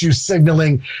virtue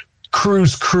signaling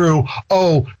cruise crew.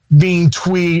 Oh, mean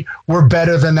tweet. We're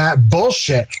better than that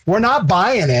bullshit. We're not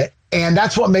buying it. And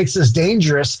that's what makes us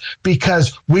dangerous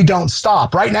because we don't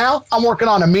stop. Right now, I'm working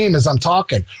on a meme as I'm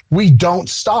talking. We don't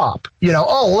stop.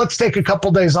 Let's take a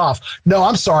couple days off. No,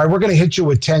 I'm sorry. We're going to hit you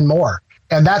with 10 more.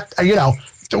 And that,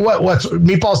 what's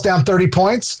Meatball's down 30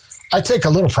 points? I take a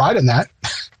little pride in that.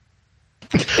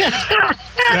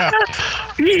 Yeah.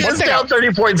 He's down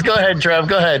 30 points. Go ahead, Trev.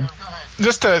 Go ahead.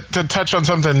 Just to touch on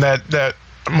something that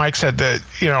Mike said,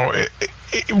 that,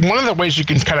 one of the ways you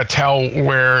can kind of tell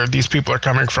where these people are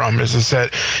coming from is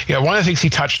that, one of the things he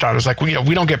touched on is like, we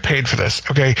don't get paid for this.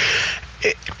 Okay.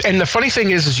 And the funny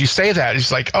thing is you say that,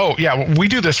 it's like, oh yeah, we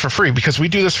do this for free because we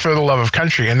do this for the love of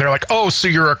country. And they're like, oh, so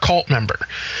you're a cult member.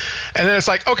 And then it's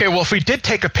like, okay, well, if we did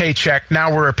take a paycheck,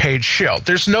 now we're a paid shill.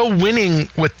 There's no winning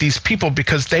with these people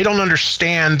because they don't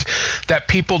understand that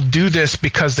people do this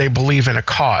because they believe in a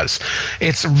cause.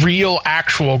 It's real,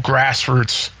 actual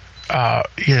grassroots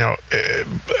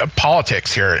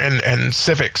politics here and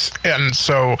civics. And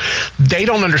so they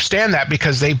don't understand that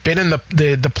because they've been in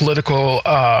the political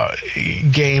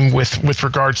game with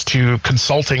regards to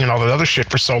consulting and all that other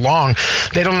shit for so long.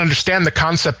 They don't understand the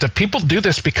concept of people do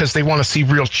this because they want to see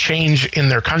real change in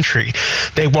their country.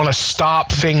 They want to stop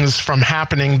things from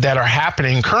happening that are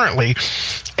happening currently.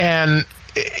 And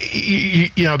you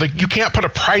can't put a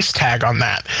price tag on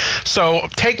that. So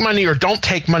take money or don't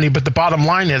take money, but the bottom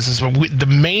line is the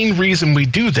main reason we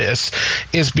do this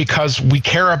is because we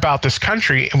care about this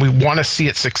country and we want to see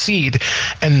it succeed,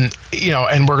 and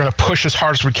we're going to push as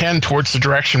hard as we can towards the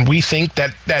direction we think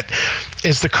that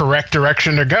is the correct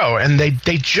direction to go, and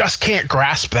they just can't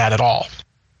grasp that at all.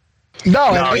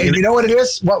 No, and you know what it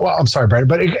is? Well, I'm sorry, Brad,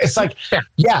 but it's like,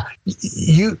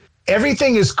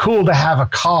 everything is cool to have a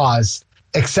cause,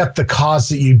 except the cause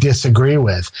that you disagree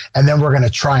with. And then we're going to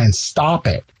try and stop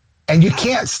it. And you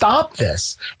can't stop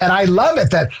this. And I love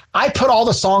it that I put all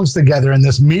the songs together in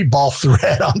this Meatball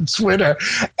thread on Twitter.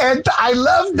 And I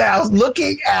love now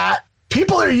looking at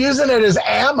people are using it as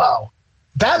ammo.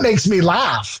 That makes me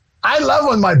laugh. I love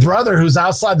when my brother who's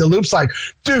outside the loop's like,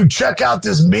 dude, check out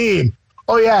this meme.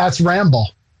 Oh, yeah, it's Ramble.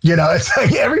 You know, it's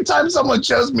like every time someone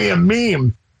shows me a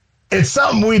meme, it's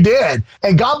something we did.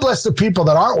 And God bless the people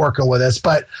that aren't working with us,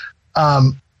 but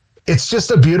it's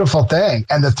just a beautiful thing.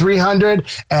 And the 300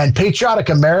 and patriotic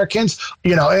Americans,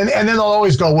 you know, and then they'll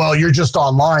always go, well, you're just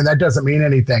online. That doesn't mean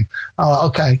anything. Oh,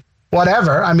 okay,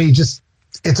 whatever. I mean, just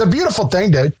it's a beautiful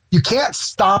thing, dude. You can't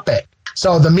stop it.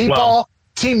 So the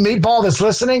Team Meatball that's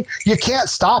listening, you can't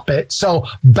stop it. So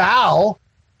bow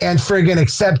and friggin'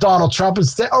 accept Donald Trump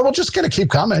instead, or we're just going to keep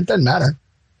coming. It doesn't matter.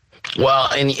 Well,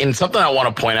 and something I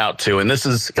want to point out too, and this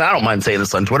is, I don't mind saying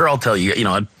this on Twitter. I'll tell you, you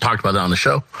know, I talked about that on the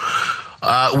show.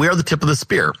 We are the tip of the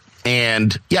spear.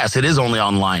 And yes, it is only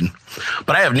online.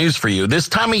 But I have news for you. This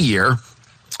time of year,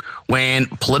 when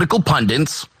political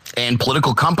pundits and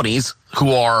political companies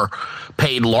who are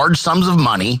paid large sums of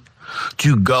money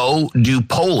to go do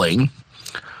polling,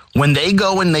 when they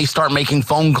go and they start making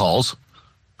phone calls,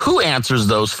 who answers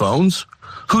those phones?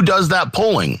 Who does that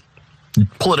polling?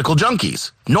 Political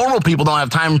junkies. Normal people don't have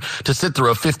time to sit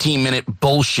through a 15-minute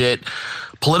bullshit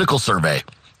political survey.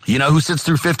 You know who sits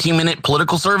through 15-minute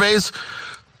political surveys?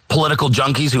 Political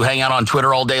junkies who hang out on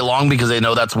Twitter all day long because they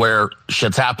know that's where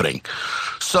shit's happening.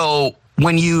 So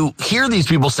when you hear these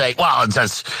people say, well,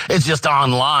 it's just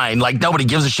online, like nobody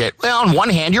gives a shit. Well, on one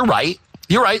hand, you're right.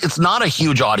 You're right. It's not a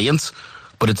huge audience,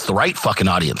 but it's the right fucking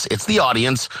audience. It's the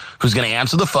audience who's going to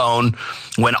answer the phone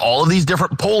when all of these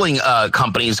different polling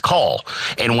companies call.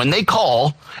 And when they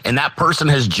call and that person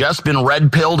has just been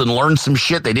red-pilled and learned some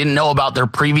shit they didn't know about their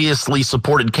previously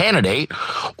supported candidate,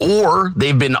 or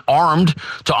they've been armed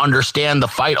to understand the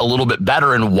fight a little bit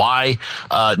better and why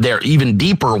they're even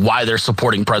deeper, why they're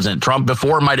supporting President Trump.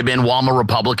 Before it might have been, well, I'm a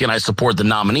Republican, I support the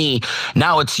nominee.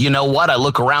 Now it's, you know what, I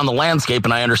look around the landscape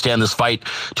and I understand this fight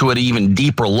to an even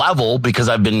deeper level because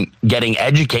I've been getting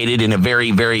educated in a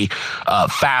very, very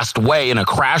fast way in a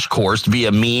crash course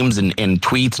via memes and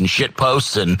tweets and shit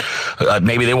posts, and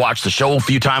maybe they watch the show a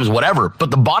few times, whatever. But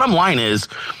the bottom line is,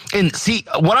 and see,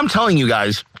 what I'm telling you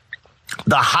guys,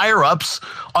 the higher ups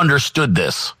understood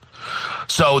this.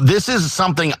 So this is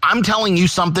something, I'm telling you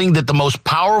something that the most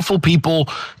powerful people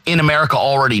in America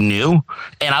already knew,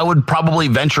 and I would probably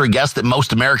venture a guess that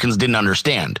most Americans didn't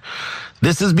understand.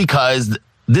 This is because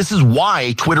this is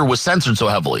why Twitter was censored so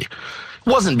heavily. It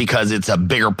wasn't because it's a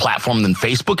bigger platform than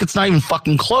Facebook. It's not even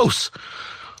fucking close.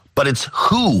 But it's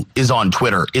who is on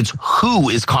Twitter. It's who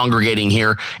is congregating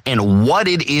here and what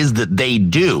it is that they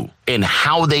do and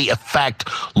how they affect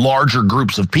larger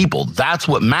groups of people. That's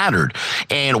what mattered.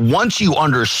 And once you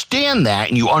understand that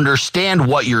and you understand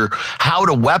how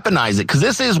to weaponize it, because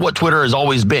this is what Twitter has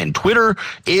always been. Twitter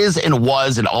is and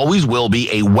was and always will be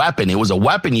a weapon. It was a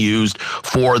weapon used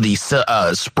for the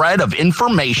spread of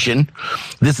information.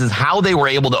 This is how they were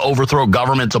able to overthrow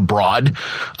governments abroad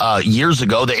years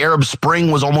ago. The Arab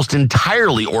Spring was almost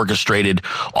entirely orchestrated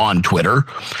on Twitter.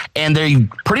 And they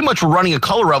pretty much were running a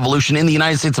color revolution in the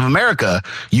United States of America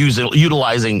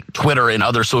utilizing Twitter and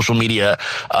other social media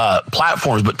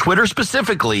platforms. But Twitter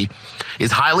specifically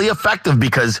is highly effective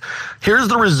because here's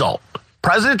the result.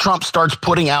 President Trump starts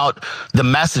putting out the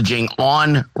messaging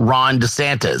on Ron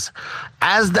DeSantis.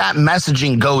 As that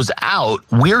messaging goes out,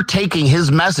 we're taking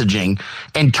his messaging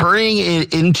and turning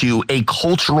it into a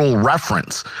cultural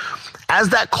reference. As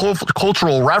that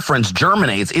cultural reference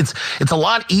germinates, it's a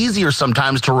lot easier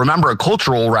sometimes to remember a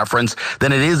cultural reference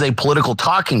than it is a political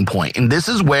talking point. And this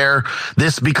is where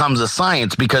this becomes a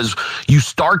science, because you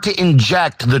start to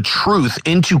inject the truth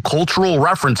into cultural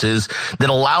references that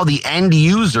allow the end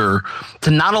user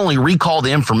to not only recall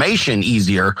the information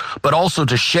easier, but also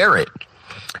to share it.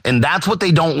 And that's what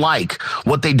they don't like.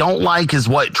 What they don't like is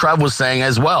what Trev was saying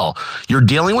as well. You're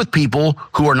dealing with people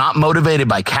who are not motivated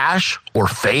by cash or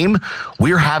fame.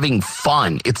 We're having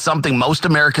fun. It's something most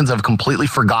Americans have completely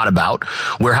forgot about.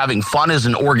 We're having fun as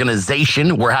an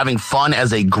organization. We're having fun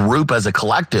as a group, as a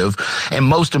collective. And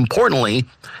most importantly,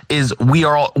 is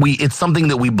it's something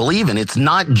that we believe in. It's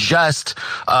not just,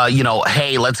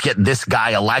 hey, let's get this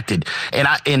guy elected.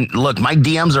 And look, my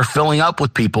DMs are filling up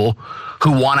with people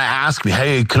who want to ask me,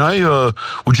 hey,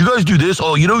 would you guys do this?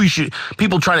 Oh, you should.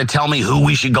 People trying to tell me who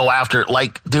we should go after.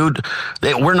 Like, dude,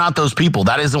 we're not those people.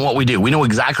 That isn't what we do. We know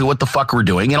exactly what the fuck we're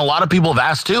doing. And a lot of people have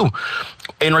asked too.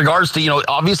 In regards to,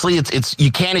 obviously it's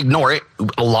you can't ignore it.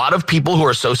 A lot of people who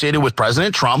are associated with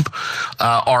President Trump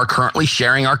are currently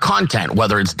sharing our content,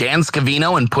 whether it's Dan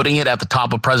Scavino and putting it at the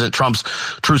top of President Trump's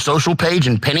True Social page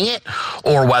and pinning it,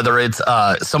 or whether it's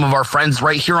some of our friends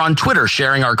right here on Twitter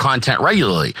sharing our content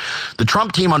regularly. The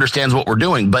Trump team understands what we're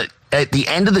doing, but at the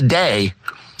end of the day,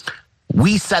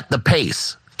 we set the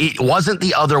pace. It wasn't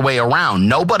the other way around.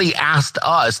 Nobody asked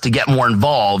us to get more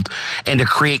involved and to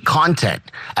create content.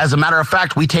 As a matter of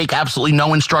fact, we take absolutely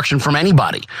no instruction from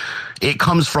anybody. It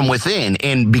comes from within.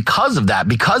 And because of that,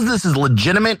 because this is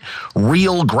legitimate,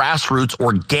 real, grassroots,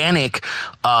 organic,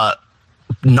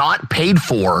 not paid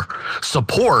for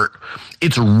support,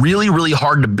 it's really, really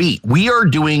hard to beat. We are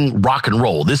doing rock and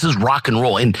roll. This is rock and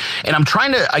roll. And I'm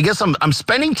trying to, I guess I'm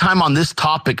spending time on this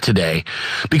topic today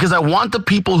because I want the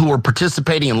people who are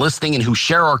participating and listening and who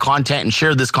share our content and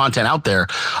share this content out there,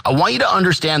 I want you to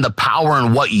understand the power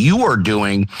in what you are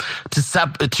doing to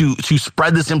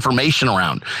spread this information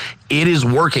around. It is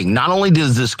working. Not only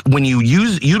does this, when you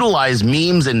utilize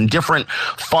memes and different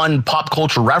fun pop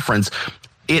culture reference,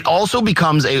 it also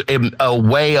becomes a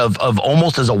way of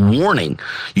almost as a warning.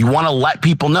 You want to let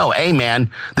people know, hey, man,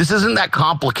 this isn't that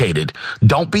complicated.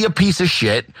 Don't be a piece of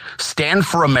shit. Stand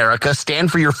for America.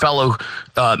 Stand for your fellow,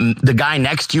 the guy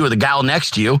next to you or the gal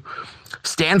next to you.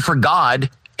 Stand for God.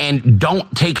 And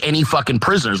don't take any fucking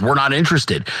prisoners. We're not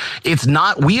interested.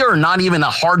 We are not even a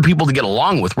hard people to get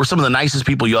along with. We're some of the nicest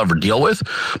people you'll ever deal with.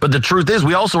 But the truth is,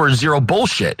 we also are zero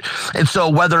bullshit. And so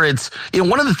whether it's,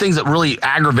 one of the things that really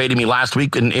aggravated me last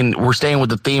week, and we're staying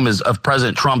with the theme of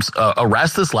President Trump's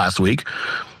arrest this last week,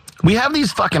 we have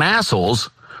these fucking assholes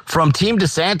from Team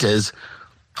DeSantis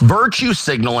virtue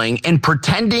signaling and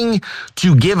pretending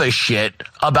to give a shit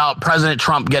about President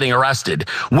Trump getting arrested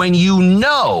when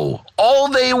all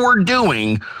they were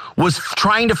doing was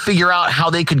trying to figure out how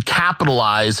they could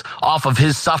capitalize off of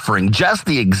his suffering. Just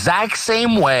the exact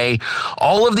same way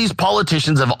all of these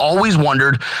politicians have always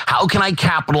wondered, how can I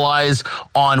capitalize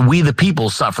on we the people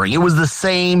suffering? It was the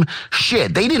same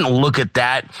shit. They didn't look at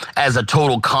that as a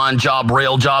total con job,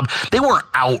 rail job. They weren't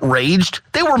outraged.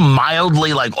 They were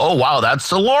mildly like, oh, wow, that's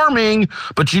alarming.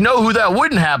 But you know who that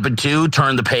wouldn't happen to?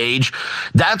 Turn the page.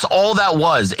 That's all that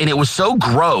was. And it was so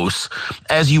gross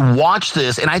as you watch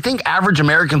this. And I think average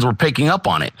Americans were picking up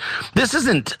on it. This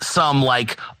isn't some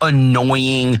like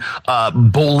annoying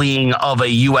bullying of a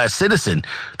U.S. citizen.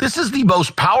 This is the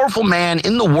most powerful man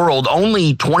in the world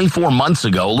only 24 months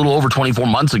ago, a little over 24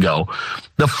 months ago.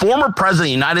 The former president of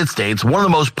the United States, one of the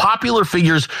most popular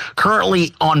figures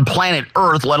currently on planet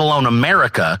Earth, let alone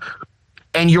America,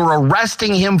 and you're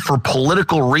arresting him for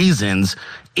political reasons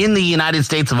in the United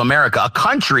States of America, a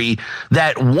country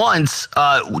that once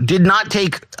did not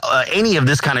take any of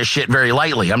this kind of shit very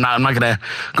lightly. I'm not going to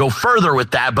go further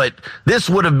with that, but this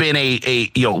would have been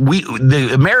the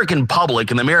American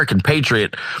public and the American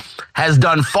patriot has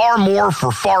done far more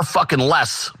for far fucking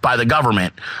less by the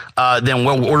government than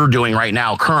what we're doing right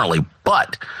now currently.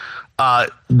 But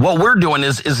what we're doing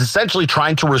is essentially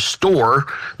trying to restore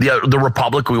the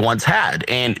republic we once had.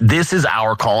 And this is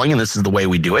our calling, and this is the way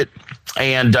we do it.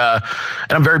 And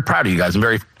I'm very proud of you guys. I'm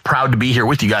very proud to be here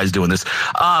with you guys doing this.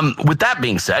 With that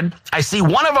being said, I see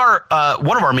one of our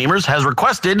memers has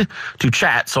requested to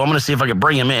chat, so I'm going to see if I can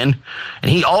bring him in.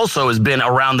 And he also has been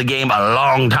around the game a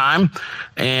long time,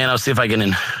 and I'll see if I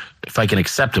can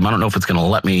accept him. I don't know if it's going to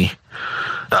let me.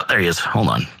 Oh, there he is. Hold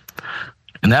on.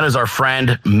 And that is our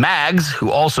friend Mags,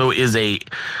 who also is a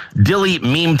Dilley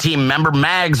meme team member.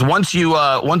 Mags, once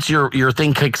your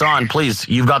thing kicks on, please,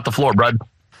 you've got the floor, bud.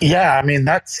 Yeah, I mean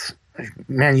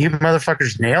man, you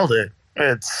motherfuckers nailed it.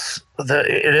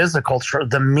 It is a culture.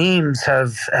 The memes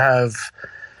have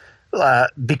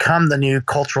become the new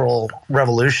cultural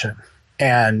revolution,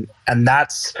 and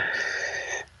that's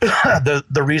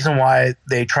the reason why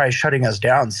they try shutting us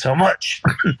down so much.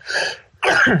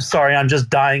 Sorry, I'm just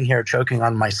dying here, choking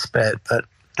on my spit. But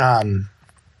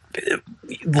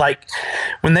like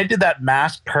when they did that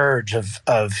mass purge of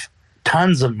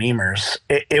tons of memers,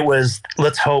 it was,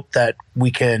 let's hope that we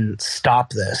can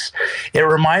stop this. It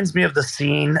reminds me of the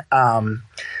scene. I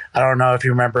don't know if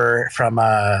you remember from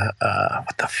the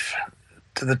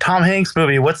Tom Hanks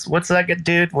movie. What's that good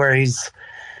dude where he's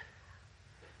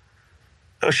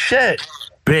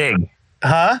big,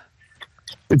 huh?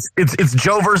 It's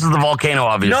Joe versus the volcano,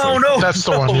 obviously. No, that's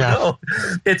the one. Yeah, no.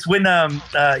 It's when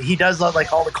he does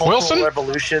like all the cultural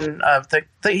revolution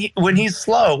thing when he's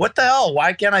slow. What the hell?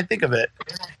 Why can't I think of it?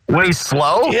 When he's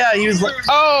slow? Yeah, he was like.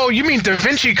 Oh, you mean Da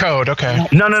Vinci Code? Okay.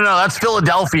 No. That's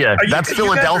Philadelphia. That's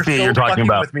Philadelphia you're talking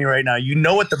about. With me right now. You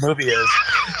know what the movie is.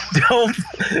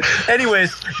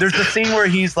 Anyways, there's the scene where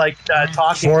he's like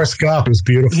talking. Forrest Gump is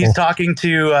beautiful. He's talking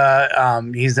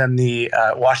to. He's in the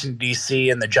Washington D.C.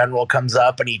 and the general comes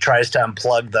up and he tries to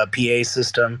unplug the PA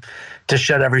system to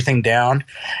shut everything down,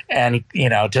 and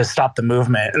to stop the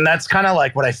movement. And that's kind of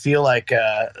like what I feel like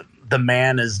the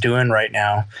man is doing right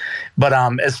now. But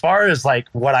as far as like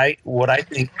what I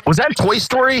think, was that Toy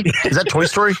Story? Is that Toy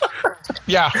Story?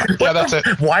 Yeah, that's it.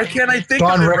 Why can't I think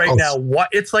of it right now? What?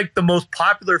 It's like the most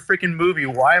popular freaking movie.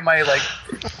 Why am I like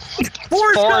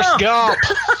Forrest Gump?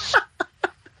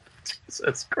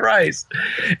 Jesus Christ.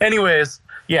 Anyways,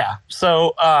 yeah.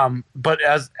 So, but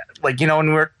as like, you know,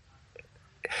 when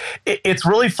it's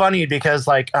really funny because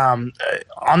like on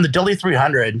the Dilley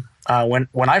 300,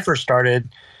 when I first started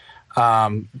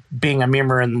being a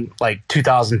memer in like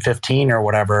 2015 or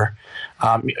whatever,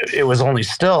 it was only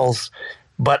stills,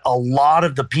 but a lot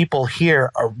of the people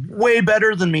here are way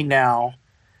better than me now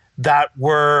that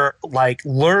were like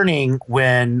learning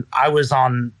when I was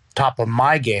on top of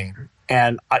my game.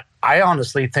 And I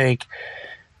honestly think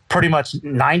pretty much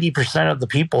 90% of the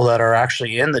people that are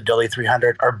actually in the Dilley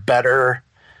 300 are better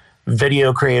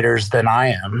video creators than I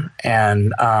am.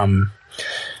 And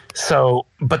so,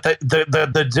 but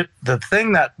the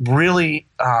thing that really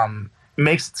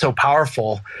makes it so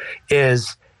powerful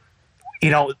is, you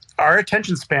know, our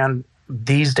attention span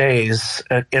these days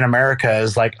in America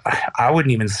is like, I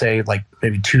wouldn't even say like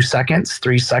maybe 2 seconds,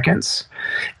 3 seconds.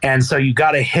 And so you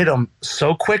got to hit them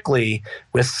so quickly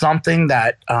with something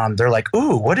that they're like,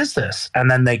 ooh, what is this? And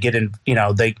then they get in, you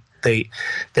know, they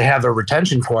have their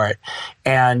retention for it,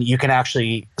 and you can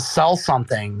actually sell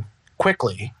something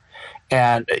quickly.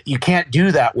 And you can't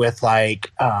do that with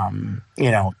like,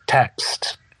 you know,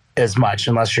 text as much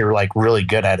unless you're like really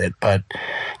good at it. But,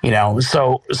 you know,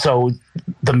 so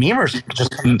the memers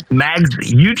just.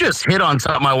 Mags, you just hit on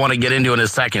something I want to get into in a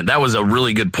second. That was a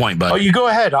really good point, bud. Oh, you go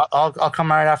ahead. I'll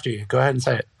come right after you. Go ahead and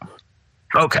say it.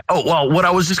 Okay. Oh, well, what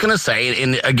I was just going to say,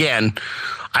 and again,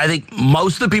 I think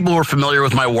most of the people who are familiar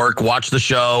with my work, watch the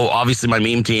show, obviously my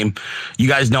meme team, you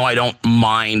guys know I don't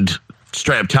mind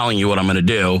straight up telling you what I'm going to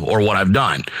do or what I've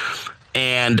done.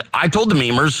 And I told the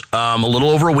memers a little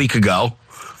over a week ago,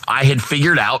 I had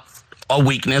figured out a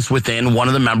weakness within one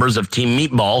of the members of Team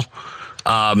Meatball.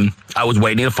 I was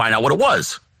waiting to find out what it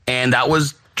was. And that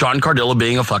was John Cardilla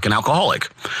being a fucking alcoholic.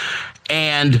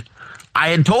 And I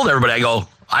had told everybody, I go,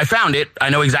 I found it. I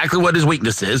know exactly what his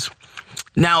weakness is.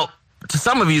 Now, to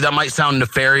some of you, that might sound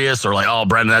nefarious or like, oh,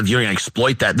 Brenden, you're going to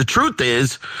exploit that. The truth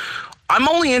is, I'm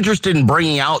only interested in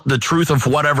bringing out the truth of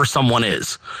whatever someone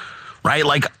is, right?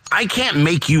 Like, I can't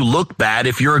make you look bad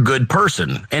if you're a good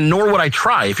person, and nor would I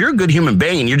try. If you're a good human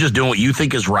being and you're just doing what you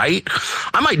think is right,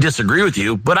 I might disagree with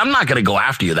you, but I'm not going to go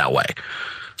after you that way.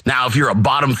 Now, if you're a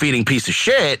bottom-feeding piece of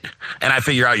shit and I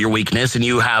figure out your weakness and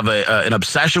you have an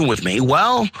obsession with me,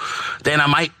 well, then I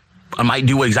might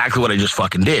do exactly what I just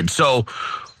fucking did. So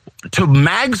to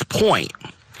Mag's point,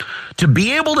 to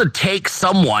be able to take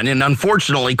someone, and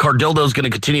unfortunately, Cardildo's going to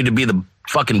continue to be the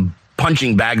fucking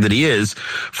punching bag that he is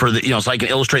for the, you know, so I can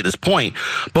illustrate this point.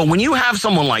 But when you have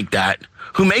someone like that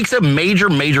who makes a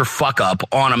major fuck up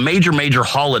on a major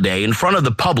holiday in front of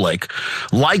the public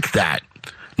like that,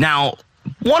 now,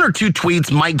 one or two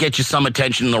tweets might get you some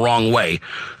attention in the wrong way.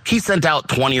 He sent out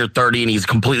 20 or 30 and he's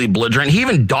completely belligerent. He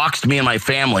even doxed me and my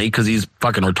family because he's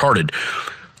fucking retarded.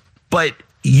 But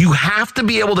you have to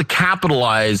be able to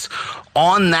capitalize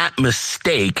on that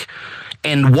mistake.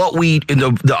 And what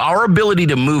our ability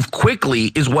to move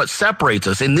quickly is what separates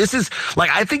us. And this is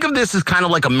like, I think of this as kind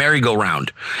of like a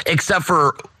merry-go-round, except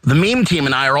for the meme team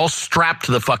and I are all strapped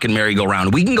to the fucking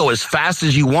merry-go-round. We can go as fast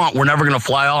as you want. We're never going to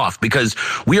fly off because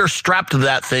we are strapped to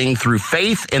that thing through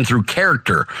faith and through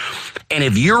character. And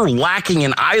if you're lacking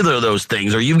in either of those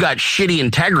things, or you've got shitty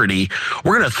integrity,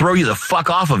 we're going to throw you the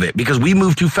fuck off of it because we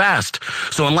move too fast.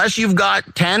 So unless you've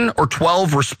got 10 or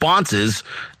 12 responses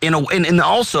and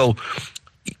also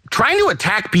trying to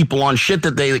attack people on shit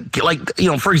that they like, you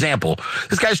know, for example,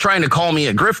 this guy's trying to call me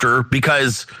a grifter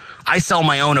because I sell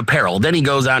my own apparel. Then he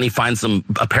goes out and he finds some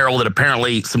apparel that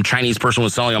apparently some Chinese person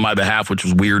was selling on my behalf, which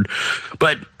was weird.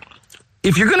 But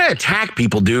if you're going to attack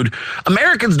people, dude,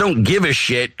 Americans don't give a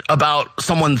shit about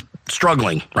someone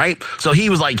struggling, right? So he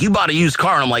was like, you bought a used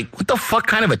car. And I'm like, what the fuck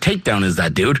kind of a takedown is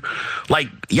that, dude? Like,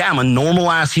 yeah, I'm a normal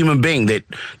ass human being that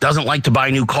doesn't like to buy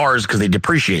new cars because they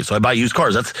depreciate. So I buy used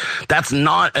cars. That's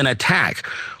not an attack.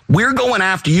 We're going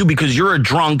after you because you're a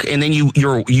drunk and then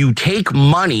you take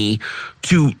money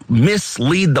to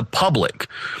mislead the public.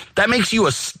 That makes you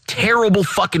a terrible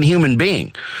fucking human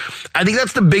being. I think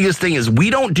that's the biggest thing is we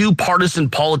don't do partisan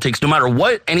politics no matter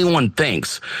what anyone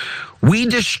thinks. We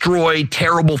destroy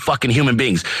terrible fucking human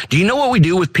beings. Do you know what we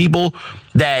do with people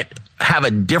that have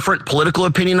a different political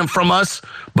opinion from us,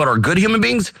 but are good human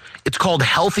beings, it's called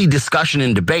healthy discussion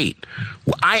and debate.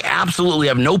 I absolutely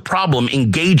have no problem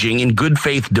engaging in good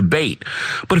faith debate.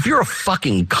 But if you're a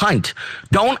fucking cunt,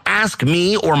 don't ask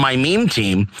me or my meme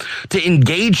team to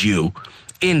engage you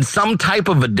in some type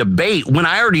of a debate when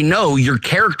I already know your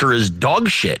character is dog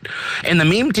shit. And the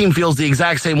meme team feels the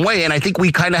exact same way. And I think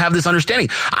we kind of have this understanding.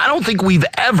 I don't think we've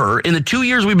ever, in the 2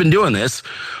 years we've been doing this,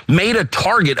 made a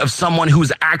target of someone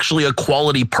who's actually a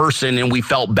quality person and we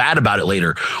felt bad about it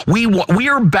later. We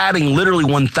are batting literally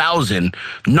 1,000,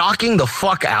 knocking the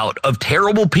fuck out of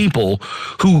terrible people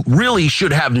who really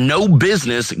should have no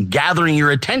business gathering your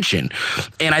attention.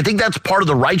 And I think that's part of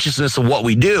the righteousness of what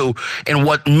we do and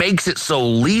what makes it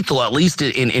so lethal, at least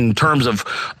in terms of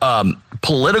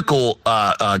political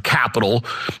capital,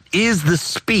 is the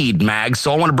speed, Mag.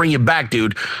 So I want to bring you back,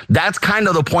 dude. That's kind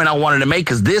of the point I wanted to make,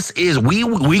 because this is,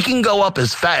 we can go up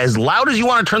as fast, as loud as you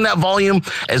want to turn that volume,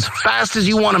 as fast as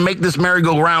you want to make this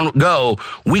merry-go-round go.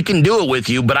 We can do it with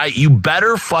you, but you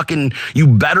better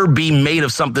be made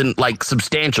of something like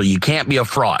substantial. You can't be a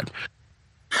fraud.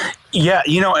 Yeah,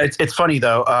 it's funny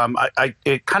though.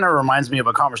 It kind of reminds me of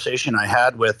a conversation I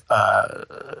had with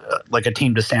like a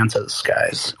Team DeSantis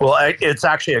guys. Well, it's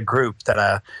actually a group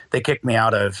that they kicked me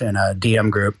out of in a DM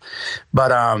group.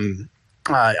 But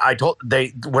I told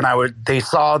they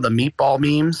saw the meatball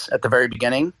memes at the very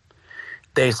beginning.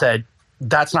 They said,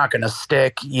 that's not going to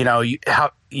stick.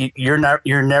 You're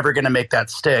never going to make that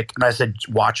stick. And I said,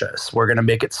 watch us. We're going to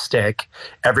make it stick.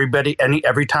 Every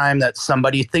time that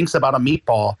somebody thinks about a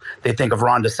meatball, they think of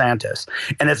Ron DeSantis.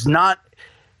 And it's not.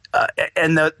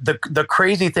 And the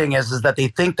crazy thing is that they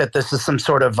think that this is some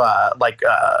sort of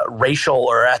racial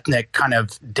or ethnic kind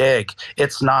of dig.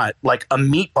 It's not. Like a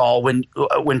meatball.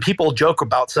 When people joke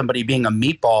about somebody being a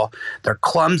meatball, they're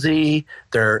clumsy.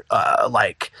 They're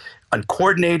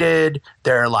uncoordinated,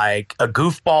 they're like a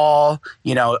goofball,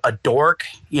 a dork,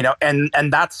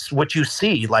 and that's what you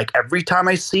see. Like every time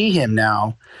I see him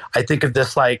now, I think of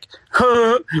this like,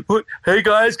 hey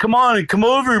guys, come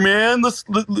over, man. Let's,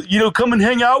 come and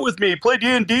hang out with me, play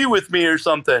D&D with me or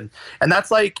something. And that's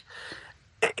like,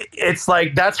 it's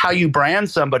like, that's how you brand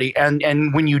somebody.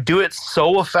 And when you do it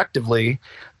so effectively,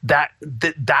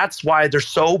 that's why they're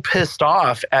so pissed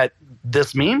off at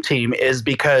this meme team, is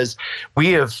because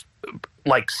we have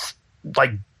like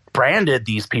branded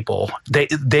these people.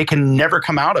 They can never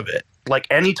come out of it. Like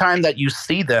anytime that you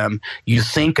see them, you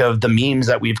think of the memes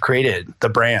that we've created, the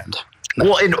brand.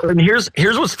 Well, and here's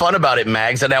what's fun about it,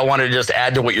 Mags, and I want to just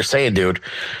add to what you're saying, dude.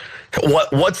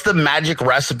 What's the magic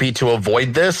recipe to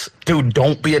avoid this? Dude,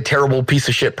 don't be a terrible piece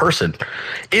of shit person.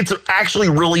 It's actually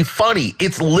really funny.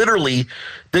 It's literally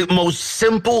the most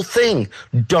simple thing.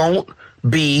 Don't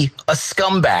be a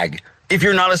scumbag. If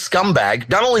you're not a scumbag,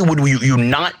 not only would you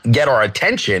not get our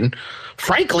attention,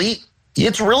 frankly,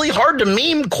 it's really hard to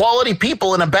meme quality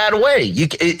people in a bad way. You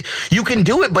can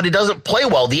do it, but it doesn't play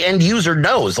well. The end user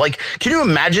knows. Like, can you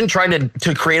imagine trying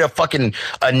to create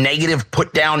a negative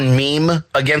put down meme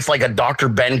against like a Dr.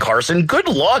 Ben Carson? Good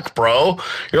luck, bro.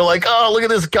 You're like, oh, look at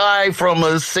this guy from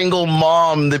a single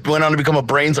mom that went on to become a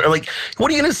brain surgeon. Like,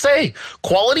 what are you going to say?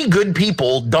 Quality good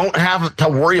people don't have to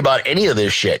worry about any of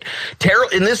this shit.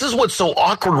 And this is what's so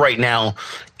awkward right now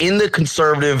in the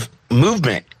conservative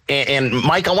movement. And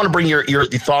Mike, I want to bring your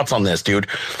thoughts on this, dude.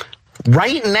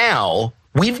 Right now,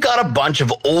 we've got a bunch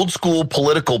of old school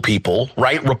political people,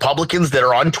 right? Republicans that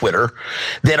are on Twitter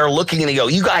that are looking and they go,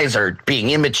 you guys are being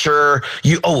immature.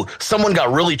 Someone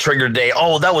got really triggered today.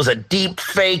 Oh, that was a deep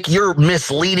fake. You're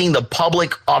misleading the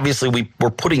public. Obviously, we're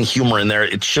putting humor in there.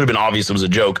 It should have been obvious it was a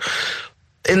joke.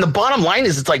 And the bottom line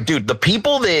is, it's like, dude, the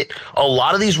people that a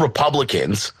lot of these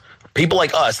Republicans, people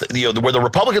like us, where the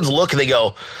Republicans look and they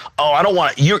go, oh, I don't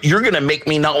want to, you're going to make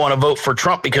me not want to vote for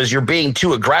Trump because you're being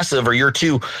too aggressive or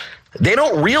they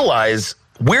don't realize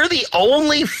we're the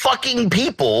only fucking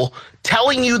people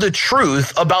telling you the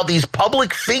truth about these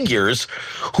public figures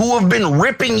who have been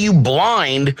ripping you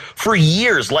blind for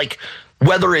years. Like,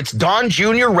 whether it's Don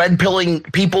Jr. red-pilling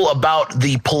people about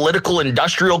the political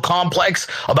industrial complex,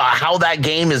 about how that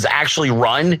game is actually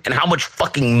run and how much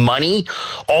fucking money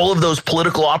all of those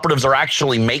political operatives are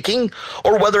actually making,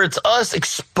 or whether it's us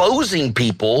exposing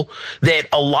people that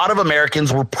a lot of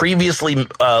Americans were previously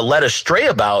led astray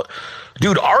about.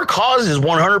 Dude, our cause is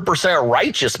 100%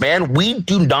 righteous, man. We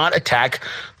do not attack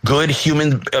good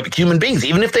human beings,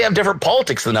 even if they have different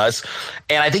politics than us.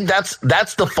 And I think that's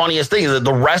the funniest thing, that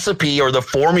the recipe or the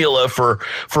formula for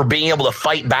being able to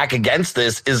fight back against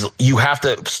this is you have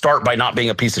to start by not being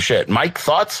a piece of shit. Mike,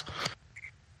 thoughts?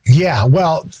 Yeah,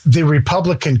 well, the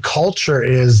Republican culture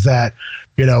is that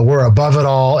we're above it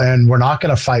all and we're not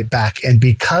going to fight back. And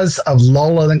because of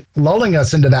lulling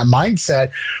us into that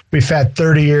mindset, we've had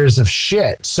 30 years of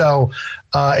shit. So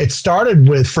it started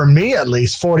with, for me at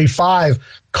least, 45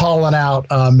 calling out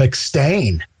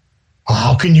McStain.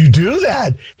 How can you do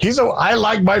that? I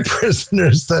like my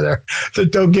prisoners that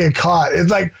don't get caught.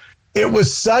 It's like, it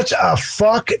was such a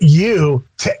fuck you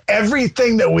to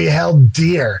everything that we held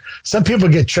dear. Some people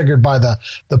get triggered by the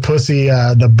pussy,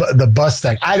 the bus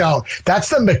thing. I don't. That's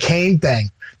the McCain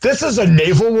thing. This is a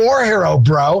naval war hero,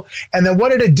 bro. And then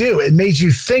what did it do? It made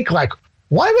you think like,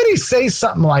 why would he say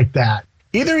something like that?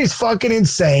 Either he's fucking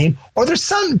insane or there's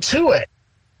something to it.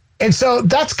 And so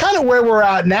that's kind of where we're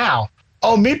at now.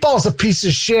 Oh, Meatball's a piece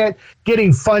of shit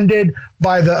getting funded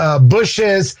by the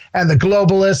Bushes and the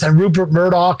globalists and Rupert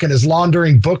Murdoch and his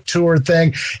laundering book tour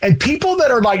thing. And people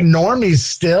that are like normies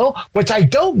still, which I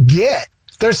don't get.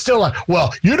 They're still like,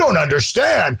 well, you don't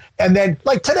understand. And then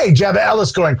like today, Jebba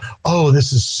Ellis going, oh,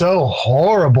 this is so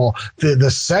horrible. The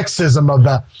sexism of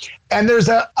the, and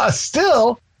there's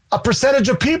still a percentage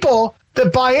of people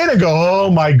that buy in and go,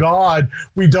 oh my God,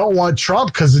 we don't want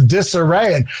Trump because of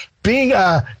disarray. And being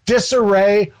a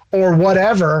disarray or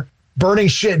whatever, burning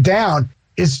shit down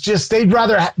is just, they'd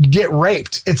rather get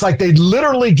raped. It's like they'd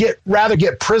literally rather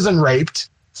get prison raped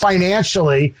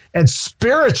financially and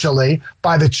spiritually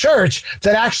by the church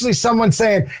than actually someone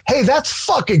saying, hey, that's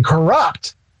fucking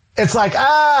corrupt. It's like,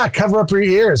 cover up your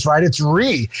ears, right? It's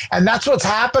and that's what's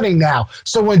happening now.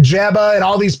 So when Jebba and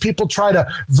all these people try to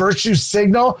virtue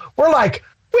signal, we're like,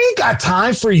 we ain't got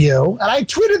time for you. And I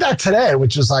tweeted that today,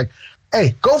 which is like,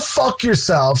 hey, go fuck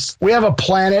yourselves. We have a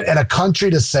planet and a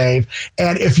country to save.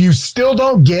 And if you still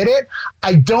don't get it,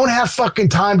 I don't have fucking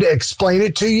time to explain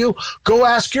it to you. Go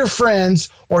ask your friends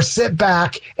or sit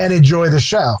back and enjoy the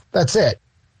show. That's it.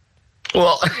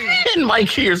 Well, and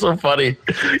Mike, you're so funny.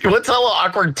 What's a little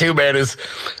awkward too, man, is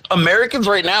Americans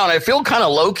right now, and I feel kind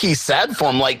of low-key sad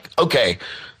for them. Like, okay,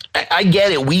 I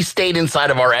get it. We stayed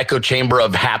inside of our echo chamber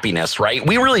of happiness, right?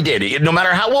 We really did. No matter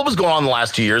what was going on in the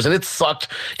last 2 years, and it sucked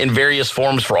in various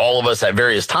forms for all of us at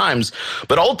various times.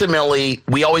 But ultimately,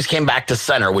 we always came back to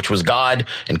center, which was God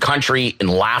and country and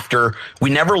laughter. We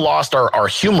never lost our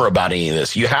humor about any of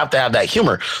this. You have to have that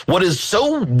humor. What is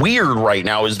so weird right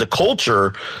now is the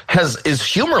culture is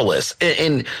humorless.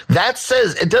 And that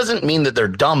says, it doesn't mean that they're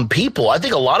dumb people. I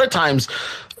think a lot of times,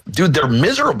 dude, they're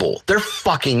miserable. They're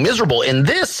fucking miserable. And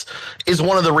this is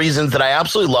one of the reasons that I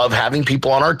absolutely love having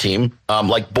people on our team,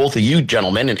 like both of you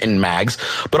gentlemen and Mags,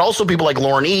 but also people like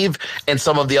Lauren Eve and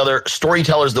some of the other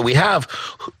storytellers that we have,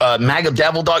 Maga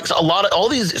Devil Dogs, all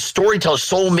these storytellers,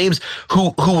 soul memes,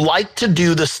 who like to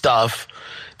do the stuff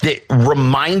that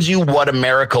reminds you what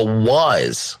America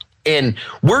was. And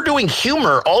we're doing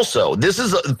humor also. This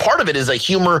is part of it is a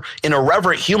humor, an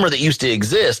irreverent humor that used to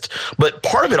exist. But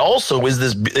part of it also is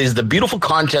the beautiful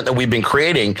content that we've been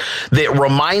creating that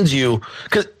reminds you,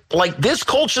 because like this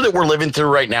culture that we're living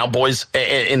through right now, boys,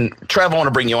 and Trev, I want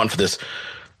to bring you on for this.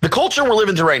 The culture we're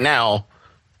living through right now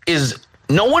is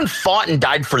no one fought and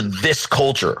died for this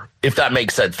culture, if that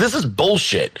makes sense. This is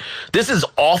bullshit. This is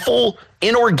awful,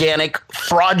 inorganic,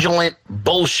 fraudulent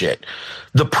bullshit.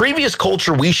 The previous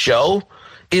culture we show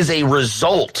is a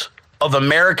result of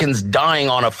Americans dying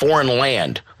on a foreign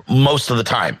land most of the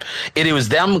time. It was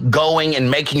them going and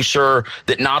making sure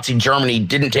that Nazi Germany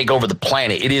didn't take over the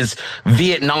planet. It is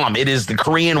Vietnam. It is the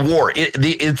Korean War.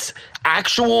 It's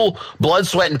actual blood,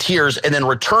 sweat, and tears, and then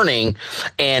returning,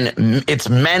 and it's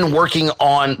men working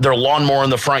on their lawnmower in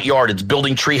the front yard. It's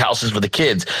building tree houses for the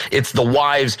kids. It's the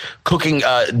wives cooking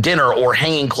dinner or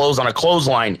hanging clothes on a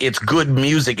clothesline. It's good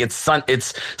music. It's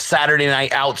Saturday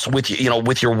night outs with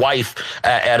your wife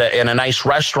in a nice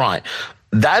restaurant.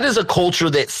 That is a culture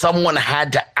that someone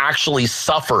had to actually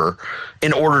suffer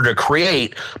in order to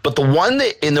create. But the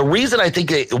reason I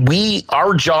think that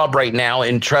our job right now,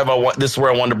 and Trevor, this is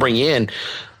where I wanted to bring you in,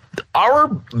 our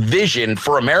vision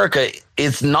for America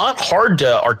is not hard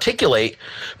to articulate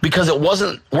because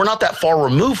we're not that far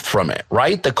removed from it,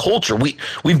 right? The culture,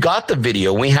 we've got the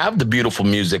video, we have the beautiful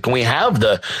music, and we have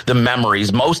the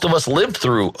memories. Most of us lived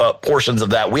through portions of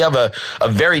that. We have a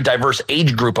very diverse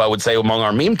age group, I would say, among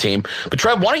our meme team. But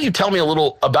Trev, why don't you tell me a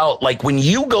little about like when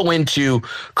you go into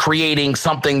creating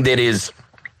something that is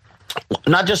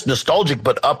not just nostalgic,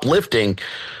 but uplifting.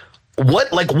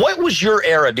 What was your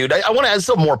era, dude? I want to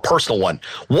ask a more personal one.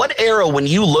 What era, when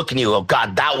you look and you go,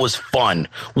 God, that was fun?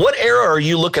 What era are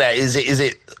you looking at? Is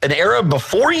it an era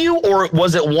before you, or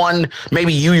was it one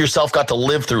maybe you yourself got to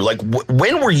live through? Like,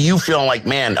 when were you feeling like,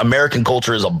 man, American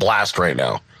culture is a blast right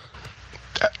now?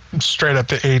 straight up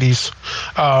the 80s.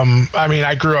 I mean,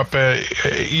 I grew up a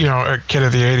kid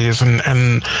of the 80s,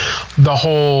 and the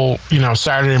whole,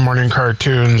 Saturday morning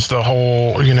cartoons, the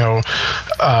whole,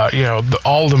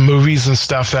 all the movies and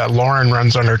stuff that Lauren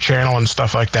runs on her channel and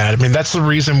stuff like that. I mean, that's the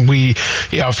reason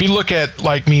if you look at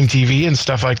like Meme TV and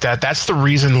stuff like that, that's the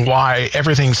reason why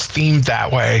everything's themed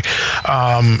that way.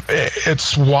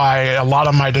 It's why a lot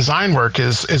of my design work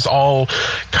is all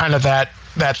kind of that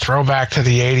throwback to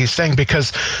the 80s thing,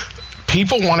 because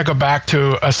people want to go back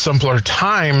to a simpler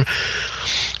time.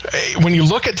 When you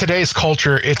look at today's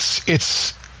culture, it's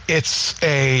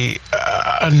a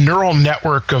neural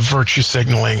network of virtue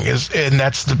signaling, and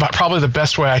that's probably the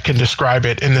best way I can describe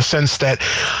it, in the sense that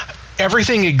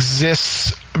everything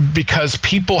exists because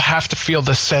people have to feel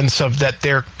the sense of that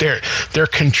they're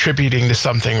contributing to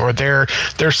something, or they're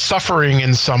suffering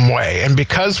in some way. And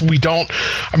because we don't,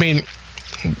 I mean,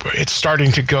 it's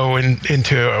starting to go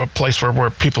into a place where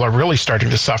people are really starting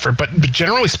to suffer. But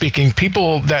generally speaking,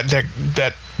 people that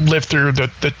live through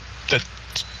the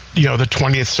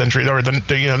 20th century, or the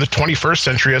 21st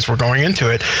century as we're going into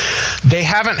it, they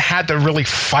haven't had to really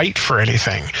fight for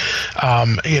anything.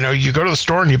 You go to the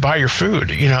store and you buy your food.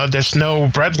 There's no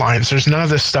bread lines. There's none of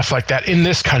this stuff like that in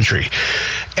this country.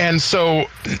 And so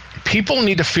people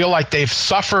need to feel like they've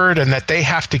suffered and that they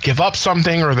have to give up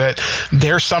something, or that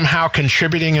they're somehow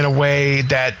contributing in a way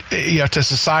that, to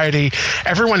society.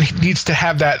 Everyone needs to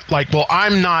have that, like, well,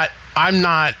 I'm not,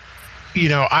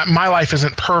 my life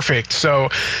isn't perfect, so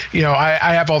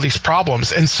I have all these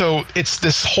problems. And so it's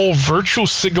this whole virtual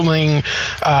signaling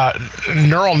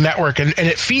neural network, and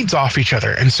it feeds off each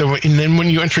other. And then when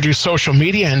you introduce social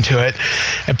media into it,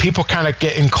 and people kind of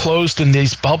get enclosed in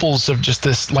these bubbles of just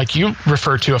this, like you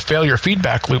refer to, a failure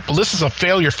feedback loop. Well, this is a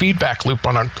failure feedback loop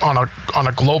on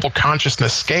a global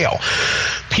consciousness scale.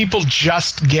 People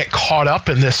just get caught up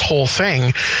in this whole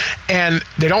thing, and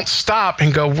they don't stop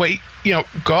and go, wait,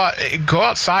 go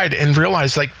outside and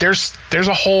realize, like, there's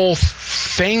a whole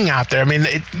thing out there. I mean,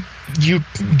 you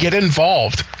get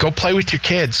involved, go play with your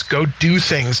kids, go do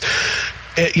things.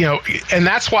 And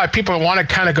that's why people want to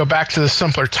kind of go back to the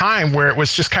simpler time, where it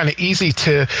was just kind of easy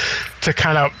to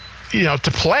kind of,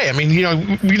 to play. I mean,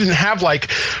 we didn't have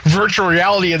like virtual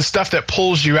reality and stuff that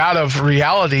pulls you out of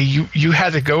reality. You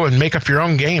had to go and make up your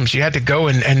own games. You had to go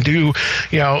and do,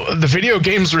 the video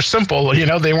games were simple.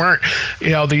 They weren't,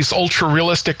 these ultra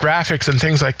realistic graphics and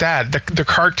things like that. The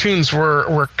cartoons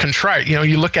were contrite.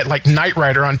 You look at like Knight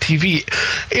Rider on TV.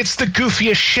 It's the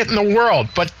goofiest shit in the world,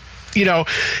 but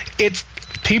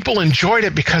people enjoyed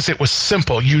it because it was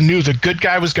simple. You knew the good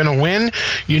guy was going to win.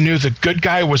 You knew the good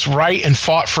guy was right and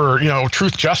fought for,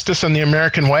 truth, justice, and the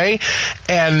American way.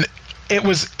 And it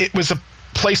was a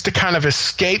place to kind of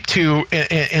escape to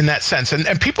in that sense.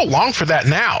 And people long for that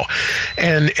now.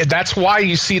 And that's why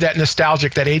you see that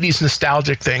 80s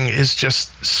nostalgic thing is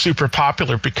just super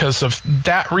popular, because of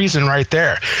that reason right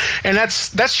there. And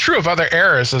that's true of other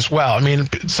eras as well. I mean,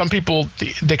 some people,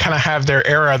 they kind of have their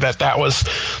era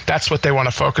that's what they want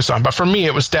to focus on. But for me,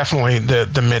 it was definitely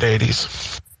the mid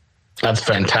 80s. That's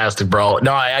fantastic, bro.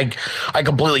 No, I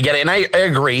completely get it. And I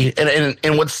agree.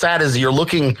 And what's sad is you're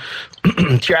looking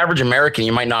to your average American,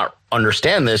 you might not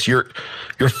understand this. You're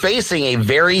facing a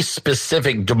very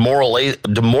specific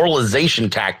demoralization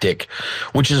tactic,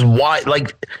 which is why,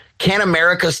 like, can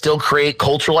America still create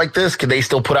culture like this? Can they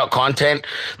still put out content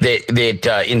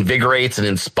that invigorates and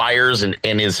inspires and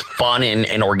is fun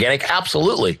and organic?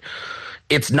 Absolutely.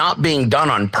 It's not being done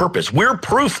on purpose. We're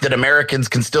proof that Americans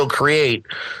can still create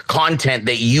content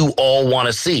that you all want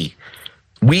to see.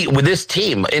 With this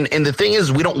team, and the thing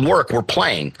is, we don't work, we're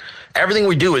playing. Everything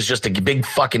we do is just a big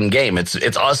fucking game. It's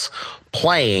us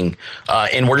playing,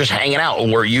 and we're just hanging out,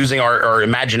 and we're using our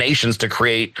imaginations to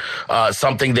create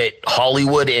something that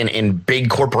Hollywood and big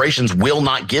corporations will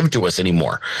not give to us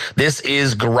anymore. This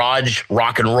is garage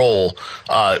rock and roll,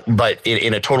 but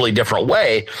in a totally different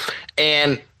way.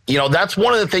 And that's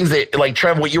one of the things that, like,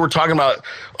 Trev, what you were talking about,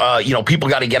 people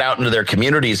got to get out into their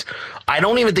communities. I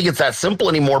don't even think it's that simple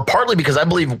anymore, partly because I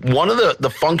believe one of the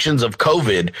functions of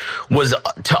COVID was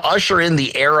to usher in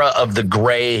the era of the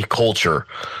gray culture,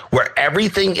 where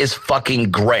everything is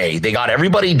fucking gray. They got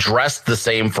everybody dressed the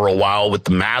same for a while with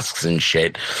the masks and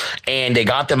shit, and they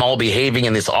got them all behaving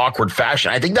in this awkward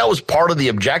fashion. I think that was part of the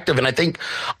objective, and I think,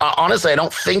 honestly, I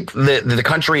don't think that the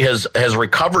country has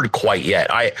recovered quite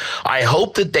yet. I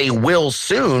hope that they will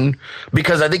soon,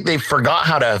 because I think they forgot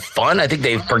how to have fun. I think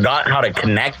they forgot how to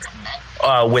connect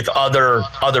with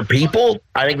other people.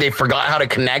 I think they forgot how to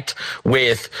connect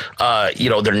with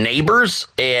their neighbors,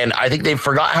 and I think they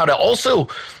forgot how to also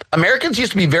Americans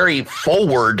used to be very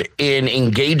forward in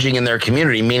engaging in their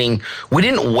community, meaning we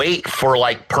didn't wait for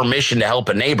like permission to help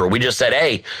a neighbor. We just said,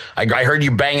 hey, I heard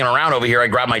you banging around over here. I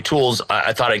grabbed my tools.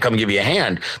 I thought I'd come give you a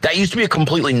hand. That used to be a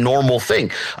completely normal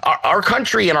thing. Our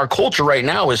country and our culture right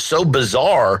now is so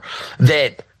bizarre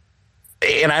that,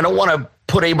 and I don't want to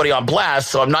put anybody on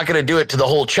blast, so I'm not going to do it to the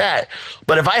whole chat.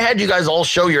 But if I had you guys all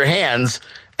show your hands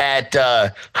at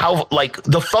how, like,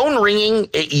 the phone ringing,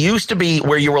 it used to be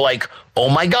where you were like, oh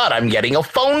my God, I'm getting a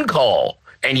phone call.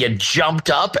 And you jumped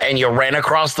up and you ran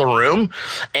across the room.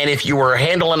 And if you were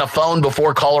handling a phone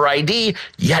before caller ID,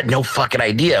 you had no fucking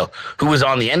idea who was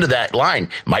on the end of that line.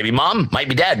 Might be mom, might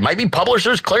be dad, might be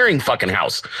Publishers Clearing fucking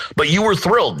house. But you were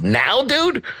thrilled. Now,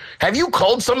 dude, have you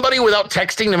called somebody without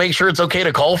texting to make sure it's okay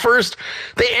to call first?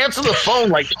 They answer the phone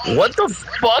like, what the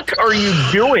fuck are you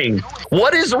doing?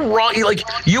 What is wrong? Like,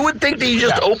 you would think that you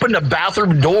just opened a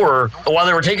bathroom door while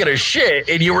they were taking a shit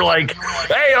and you were like,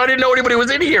 hey, I didn't know anybody was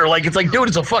in here. Like, it's like,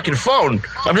 dude, it's a fucking phone.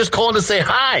 I'm just calling to say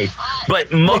hi.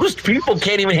 But most people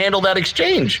can't even handle that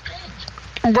exchange.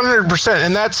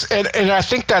 100%, and I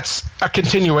think that's a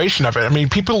continuation of it. I mean,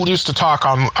 people used to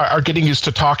are getting used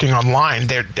to talking online,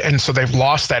 and so they've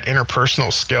lost that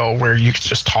interpersonal skill where you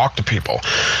just talk to people.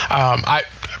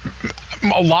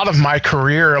 A lot of my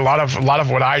career, a lot of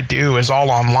what I do is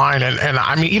all online, and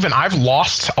I mean, even I've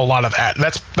lost a lot of that.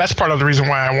 That's part of the reason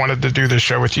why I wanted to do this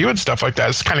show with you and stuff like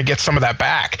that, is to kind of get some of that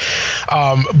back.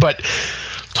 But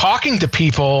talking to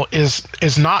people is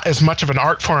not as much of an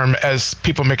art form as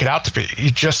people make it out to be.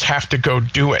 You just have to go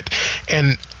do it.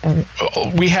 And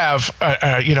we have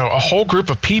a whole group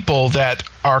of people that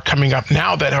are coming up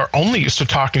now that are only used to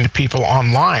talking to people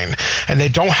online, and they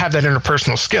don't have that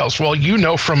interpersonal skills. Well,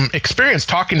 from experience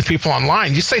talking to people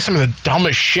online, you say some of the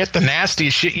dumbest shit, the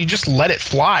nastiest shit, you just let it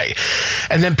fly.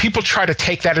 And then people try to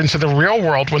take that into the real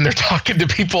world when they're talking to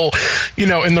people, in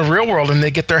the real world, and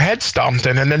they get their head stomped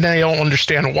in, and then they don't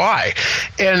understand why.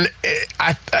 And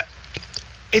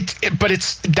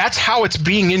that's how it's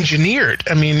being engineered.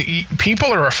 I mean,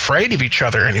 people are afraid of each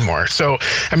other anymore. So,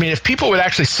 I mean, if people would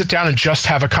actually sit down and just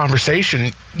have a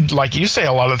conversation, like you say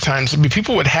a lot of times, I mean,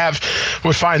 people would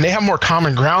find they have more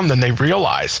common ground than they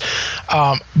realize.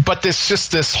 But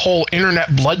this whole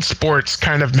internet blood sports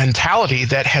kind of mentality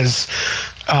that has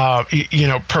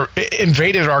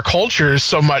invaded our cultures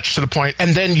so much to the point,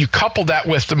 and then you couple that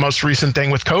with the most recent thing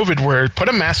with COVID, where put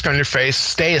a mask on your face,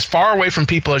 stay as far away from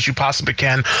people as you possibly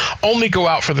can, only go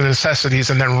out for the necessities,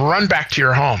 and then run back to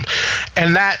your home.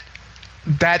 And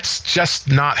that's just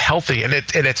not healthy, and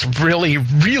it's really,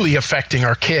 really affecting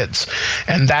our kids,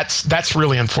 and that's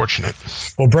really unfortunate.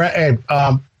 Well, Brent,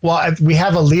 we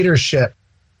have a leadership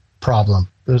problem.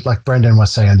 There's, like Brenden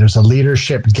was saying, there's a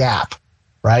leadership gap.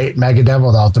 Right? Mega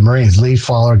Devil out the Marines, lead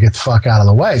follower, get the fuck out of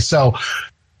the way. So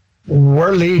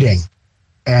we're leading,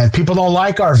 and people don't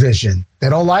like our vision. They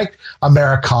don't like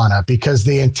Americana because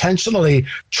they intentionally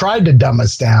tried to dumb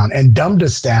us down and dumbed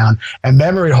us down and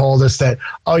memory hold us that,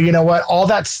 oh, you know what? All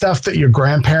that stuff that your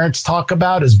grandparents talk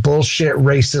about is bullshit,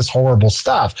 racist, horrible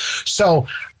stuff. So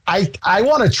I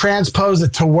want to transpose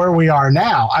it to where we are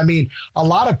now. I mean, a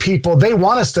lot of people, they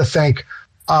want us to think,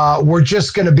 we're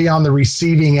just going to be on the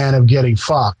receiving end of getting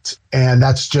fucked, and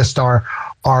that's just our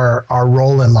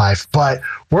role in life. But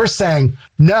we're saying,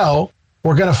 no,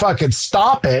 we're going to fucking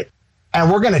stop it,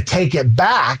 and we're going to take it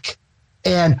back.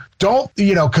 And don't,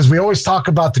 because we always talk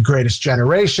about the greatest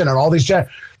generation and all these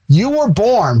we were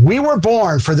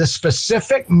born for this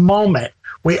specific moment.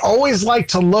 We always like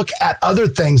to look at other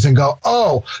things and go,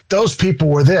 oh, those people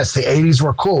were this. The 80s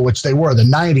were cool, which they were, the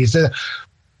 90s.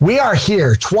 We are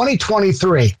here,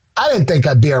 2023. I didn't think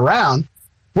I'd be around.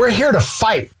 We're here to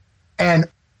fight, and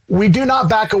we do not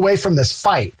back away from this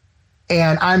fight.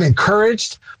 And I'm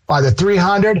encouraged by the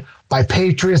 300, by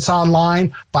Patriots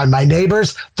Online, by my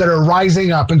neighbors that are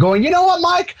rising up and going, you know what,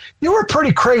 Mike? You were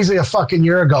pretty crazy a fucking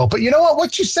year ago, but you know what?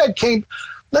 What you said came,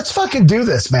 let's fucking do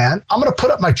this, man. I'm going to put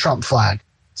up my Trump flag.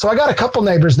 So I got a couple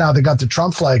neighbors now that got the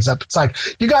Trump flags up. It's like,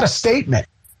 you got a statement.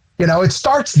 It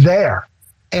starts there.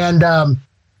 And,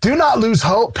 do not lose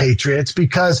hope, Patriots,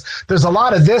 because there's a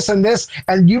lot of this and this,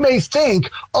 and you may think,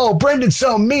 oh, Brendan's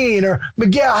so mean, or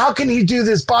Miguel, how can he do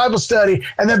this Bible study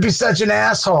and then be such an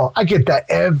asshole? I get that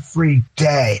every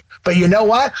day. But you know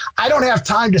what? I don't have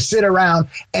time to sit around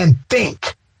and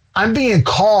think. I'm being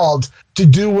called to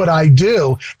do what I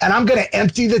do, and I'm going to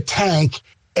empty the tank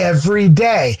every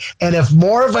day. And if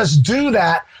more of us do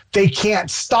that, they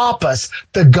can't stop us.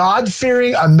 The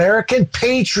God-fearing American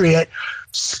patriot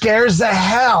scares the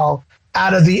hell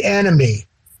out of the enemy.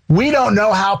 We don't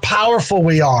know how powerful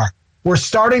we are. We're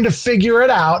starting to figure it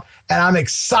out, and I'm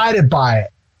excited by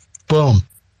it. Boom.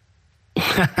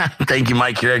 Thank you,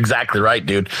 Mike. You're exactly right,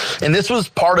 dude. And this was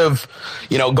part of,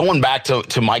 going back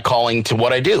to my calling to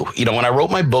what I do. When I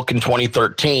wrote my book in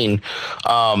 2013,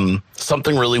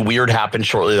 something really weird happened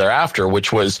shortly thereafter,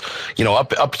 which was,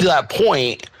 up to that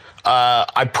point,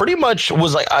 I pretty much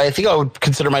was like, I think I would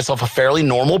consider myself a fairly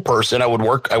normal person. I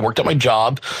worked at my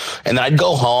job, and then I'd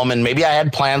go home, and maybe I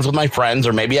had plans with my friends,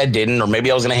 or maybe I didn't, or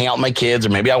maybe I was going to hang out with my kids, or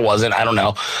maybe I wasn't. I don't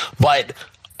know. But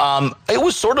it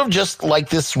was sort of just like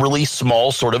this really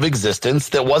small sort of existence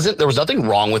there was nothing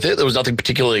wrong with it. There was nothing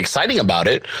particularly exciting about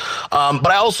it. But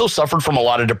I also suffered from a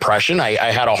lot of depression. I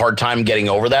had a hard time getting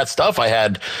over that stuff. I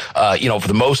had, for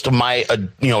the most of my,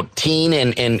 teen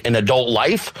and adult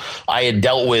life, I had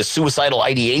dealt with suicidal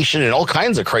ideation and all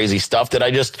kinds of crazy stuff that I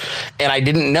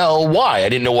didn't know why. I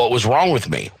didn't know what was wrong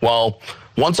with me. Well,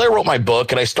 once I wrote my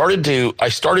book and I started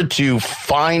to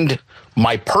find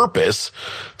my purpose,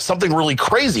 something really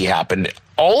crazy happened.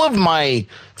 All of my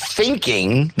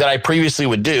thinking that I previously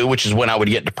would do, which is when I would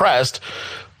get depressed,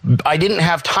 I didn't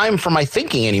have time for my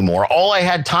thinking anymore. All I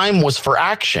had time was for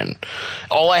action.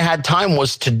 All I had time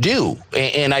was to do.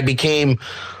 And I became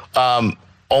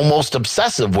almost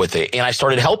obsessive with it. And I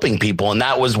started helping people. And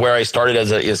that was where I started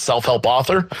as a self-help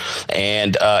author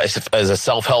and as a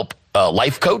self-help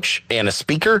life coach and a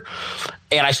speaker.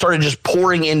 And I started just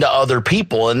pouring into other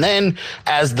people. And then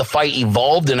as the fight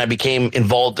evolved and I became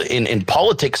involved in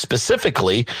politics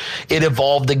specifically, it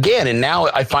evolved again. And now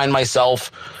I find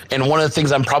myself, and one of the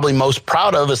things I'm probably most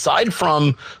proud of, aside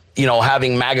from,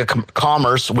 having Maga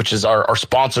Commerce, which is our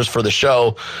sponsors for the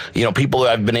show, people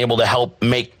that I've been able to help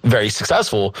make very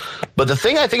successful. But the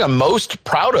thing I think I'm most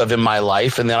proud of in my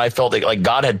life, and that I felt like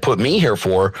God had put me here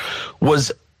for,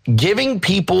 was giving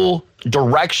people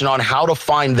direction on how to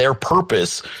find their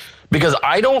purpose, because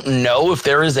I don't know if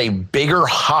there is a bigger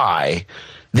high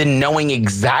than knowing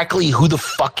exactly who the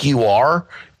fuck you are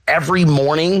every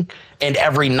morning and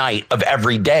every night of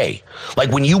every day.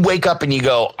 Like when you wake up and you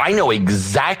go, I know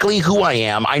exactly who I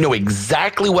am. I know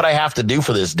exactly what I have to do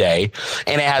for this day.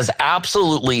 And it has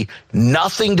absolutely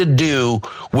nothing to do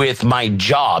with my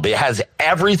job. It has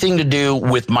everything to do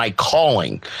with my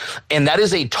calling. And that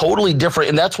is a totally different,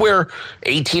 and that's where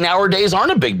 18-hour days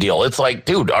aren't a big deal. It's like,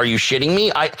 dude, are you shitting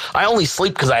me? I only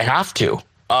sleep because I have to.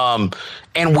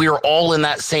 And we're all in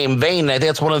that same vein. And I think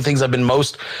that's one of the things I've been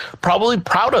most probably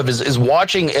proud of is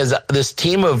watching as this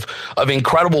team of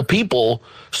incredible people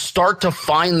start to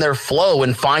find their flow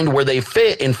and find where they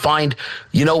fit and find,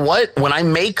 what, when I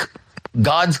make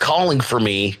God's calling for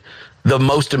me the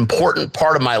most important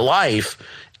part of my life,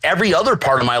 every other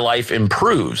part of my life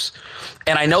improves.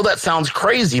 And I know that sounds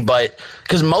crazy, but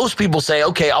because most people say,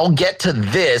 okay, I'll get to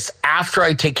this after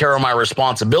I take care of my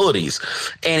responsibilities.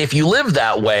 And if you live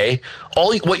that way,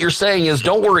 what you're saying is,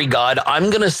 don't worry, God,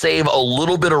 I'm going to save a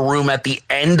little bit of room at the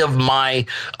end of my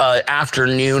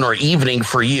afternoon or evening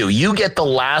for you. You get the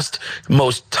last,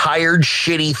 most tired,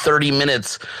 shitty 30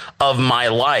 minutes of my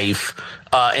life.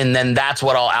 And then that's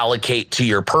what I'll allocate to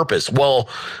your purpose. Well,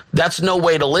 that's no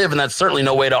way to live. And that's certainly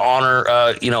no way to honor,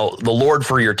 the Lord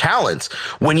for your talents.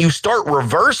 When you start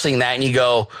reversing that and you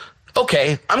go,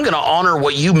 okay, I'm going to honor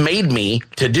what you made me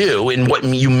to do and what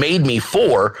you made me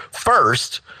for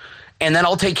first, and then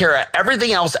I'll take care of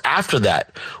everything else after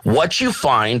that. What you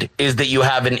find is that you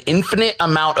have an infinite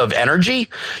amount of energy.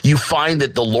 You find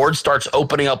that the Lord starts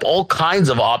opening up all kinds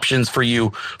of options for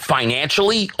you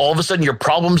financially. All of a sudden, your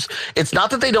problems, it's not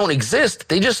that they don't exist.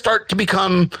 They just start to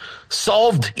become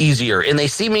solved easier, and they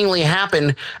seemingly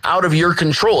happen out of your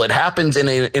control. It happens in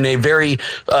a very,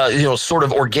 sort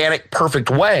of organic, perfect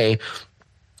way.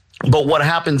 But what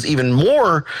happens even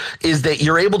more is that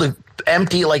you're able to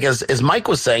empty, like as Mike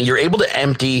was saying, you're able to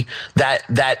empty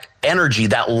that energy,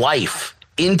 that life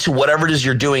into whatever it is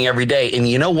you're doing every day. And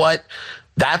you know what?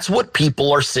 That's what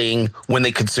people are seeing when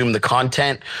they consume the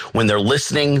content, when they're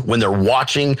listening, when they're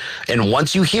watching. And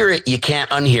once you hear it, you can't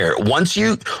unhear it.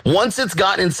 Once it's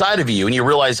gotten inside of you and you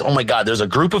realize, oh my God, there's a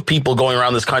group of people going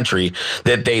around this country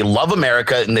that they love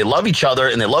America and they love each other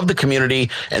and they love the community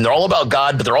and they're all about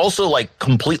God, but they're also like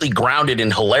completely grounded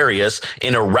and hilarious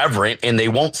and irreverent, and they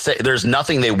won't say, there's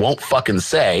nothing they won't fucking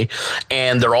say.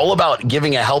 And they're all about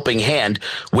giving a helping hand,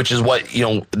 which is what,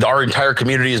 our entire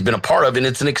community has been a part of. And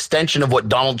it's an extension of what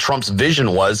Donald Trump's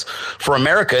vision was for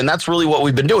America. And that's really what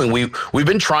we've been doing. We've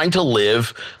been trying to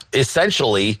live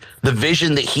essentially the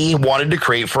vision that he wanted to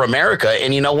create for America.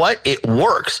 And you know what? It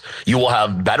works. You will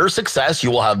have better success.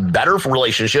 You will have better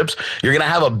relationships. You're going to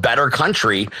have a better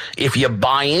country if you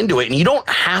buy into it. And you don't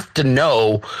have to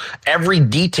know every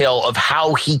detail of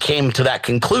how he came to that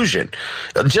conclusion.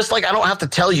 Just like I don't have to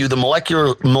tell you the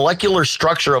molecular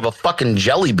structure of a fucking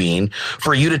jelly bean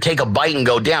for you to take a bite and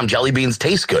go, damn, jelly beans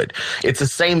taste good. It's the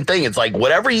same thing. It's like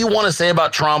whatever you want to say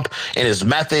about Trump and his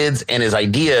methods and his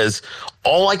ideas,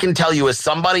 all I can tell you is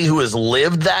somebody who has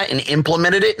lived that and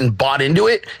implemented it and bought into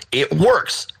it, it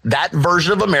works. That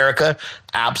version of America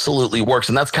absolutely works.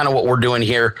 And that's kind of what we're doing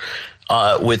here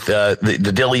with the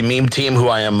Dilley meme team, who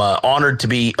I am honored to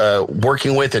be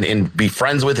working with and be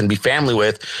friends with and be family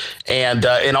with. And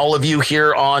all of you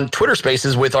here on Twitter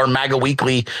Spaces with our Maga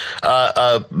Weekly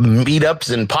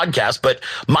meetups and podcasts. But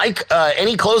Mike,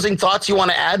 any closing thoughts you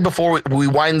want to add before we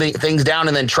wind things down?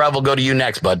 And then Trev will go to you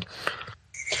next, bud.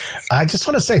 I just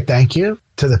want to say thank you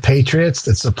to the Patriots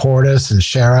that support us and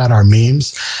share out our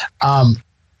memes.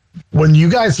 When you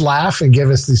guys laugh and give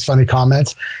us these funny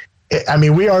comments,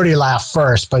 we already laugh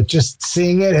first, but just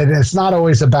seeing it, and it's not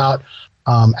always about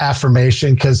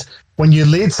affirmation, because when you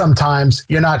lead, sometimes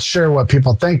you're not sure what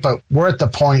people think, but we're at the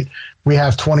point we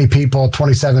have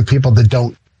 27 people that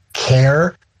don't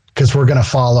care, because we're going to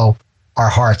follow our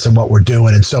hearts and what we're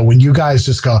doing. And so when you guys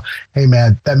just go, hey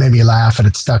man, that made me laugh and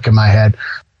it's stuck in my head,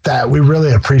 that we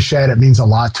really appreciate it. It means a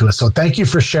lot to us. So thank you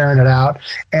for sharing it out.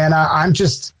 And I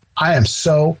am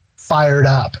so fired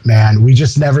up, man. We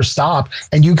just never stop,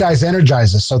 and you guys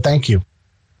energize us. So thank you.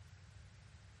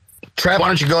 Trev, why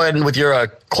don't you go ahead and with your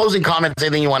closing comments,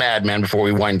 anything you want to add, man, before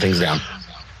we wind things down?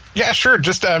 Yeah, sure.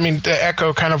 Just, to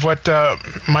echo kind of what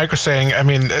Mike was saying.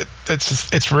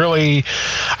 It's really,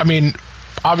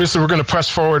 obviously we're going to press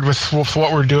forward with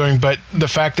what we're doing, but the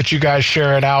fact that you guys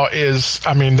share it out is,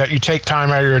 that you take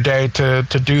time out of your day to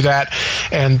do that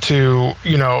and to,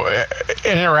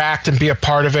 interact and be a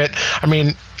part of it.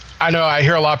 I know I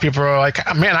hear a lot of people are like,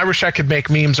 man, I wish I could make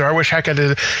memes, or I wish I could,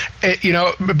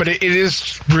 but it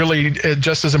is really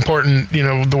just as important,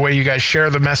 the way you guys share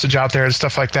the message out there and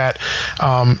stuff like that.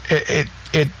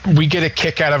 We get a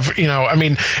kick out of,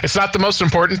 it's not the most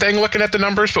important thing looking at the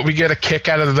numbers, but we get a kick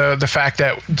out of the fact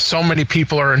that so many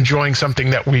people are enjoying something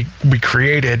that we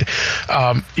created.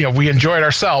 We enjoy it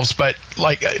ourselves, but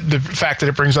like the fact that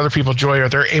it brings other people joy, or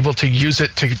they're able to use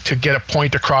it to get a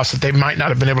point across that they might not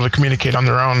have been able to communicate on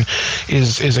their own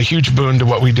is a huge boon to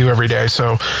what we do every day.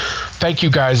 So thank you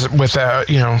guys with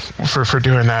for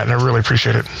doing that. And I really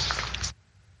appreciate it.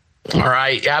 All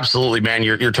right. Absolutely, man.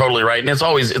 You're totally right. And it's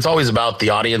always about the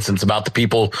audience, and it's about the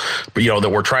people,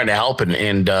 that we're trying to help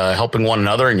and helping one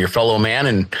another and your fellow man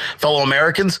and fellow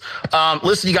Americans.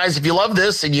 Listen, you guys, if you love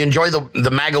this and you enjoy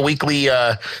the Maga Weekly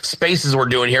spaces we're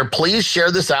doing here, please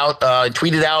share this out,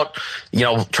 tweet it out,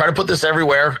 try to put this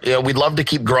everywhere. We'd love to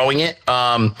keep growing it.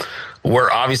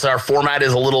 Where obviously our format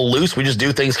is a little loose. We just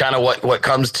do things kind of what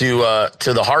comes to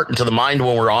the heart and to the mind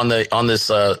when we're on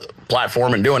this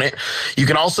platform and doing it. You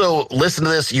can also listen to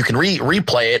this. You can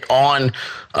replay it on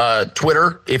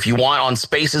Twitter if you want, on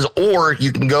Spaces, or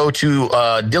you can go to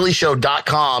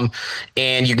DilleyShow.com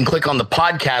and you can click on the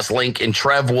podcast link, and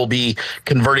Trev will be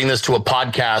converting this to a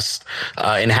podcast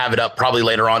and have it up probably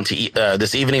later on to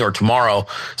this evening or tomorrow,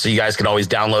 so you guys can always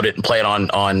download it and play it on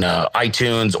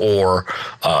iTunes or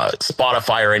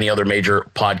Spotify or any other major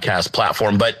podcast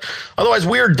platform. But otherwise,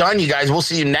 we're done, you guys. We'll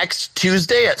see you next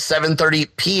Tuesday at 7:30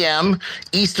 p.m.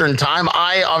 Eastern time.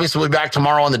 I obviously will be back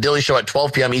tomorrow on the Dilley Show at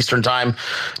 12 p.m. Eastern time.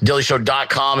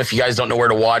 DilleyShow.com if you guys don't know where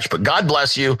to watch. But God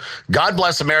bless you. God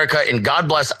bless America. And God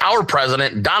bless our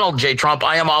president, Donald J. Trump.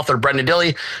 I am author Brenden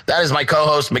Dilley. That is my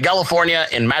co-host, Miguelifornia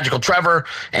and Magical Trevor.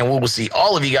 And we will see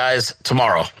all of you guys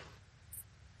tomorrow.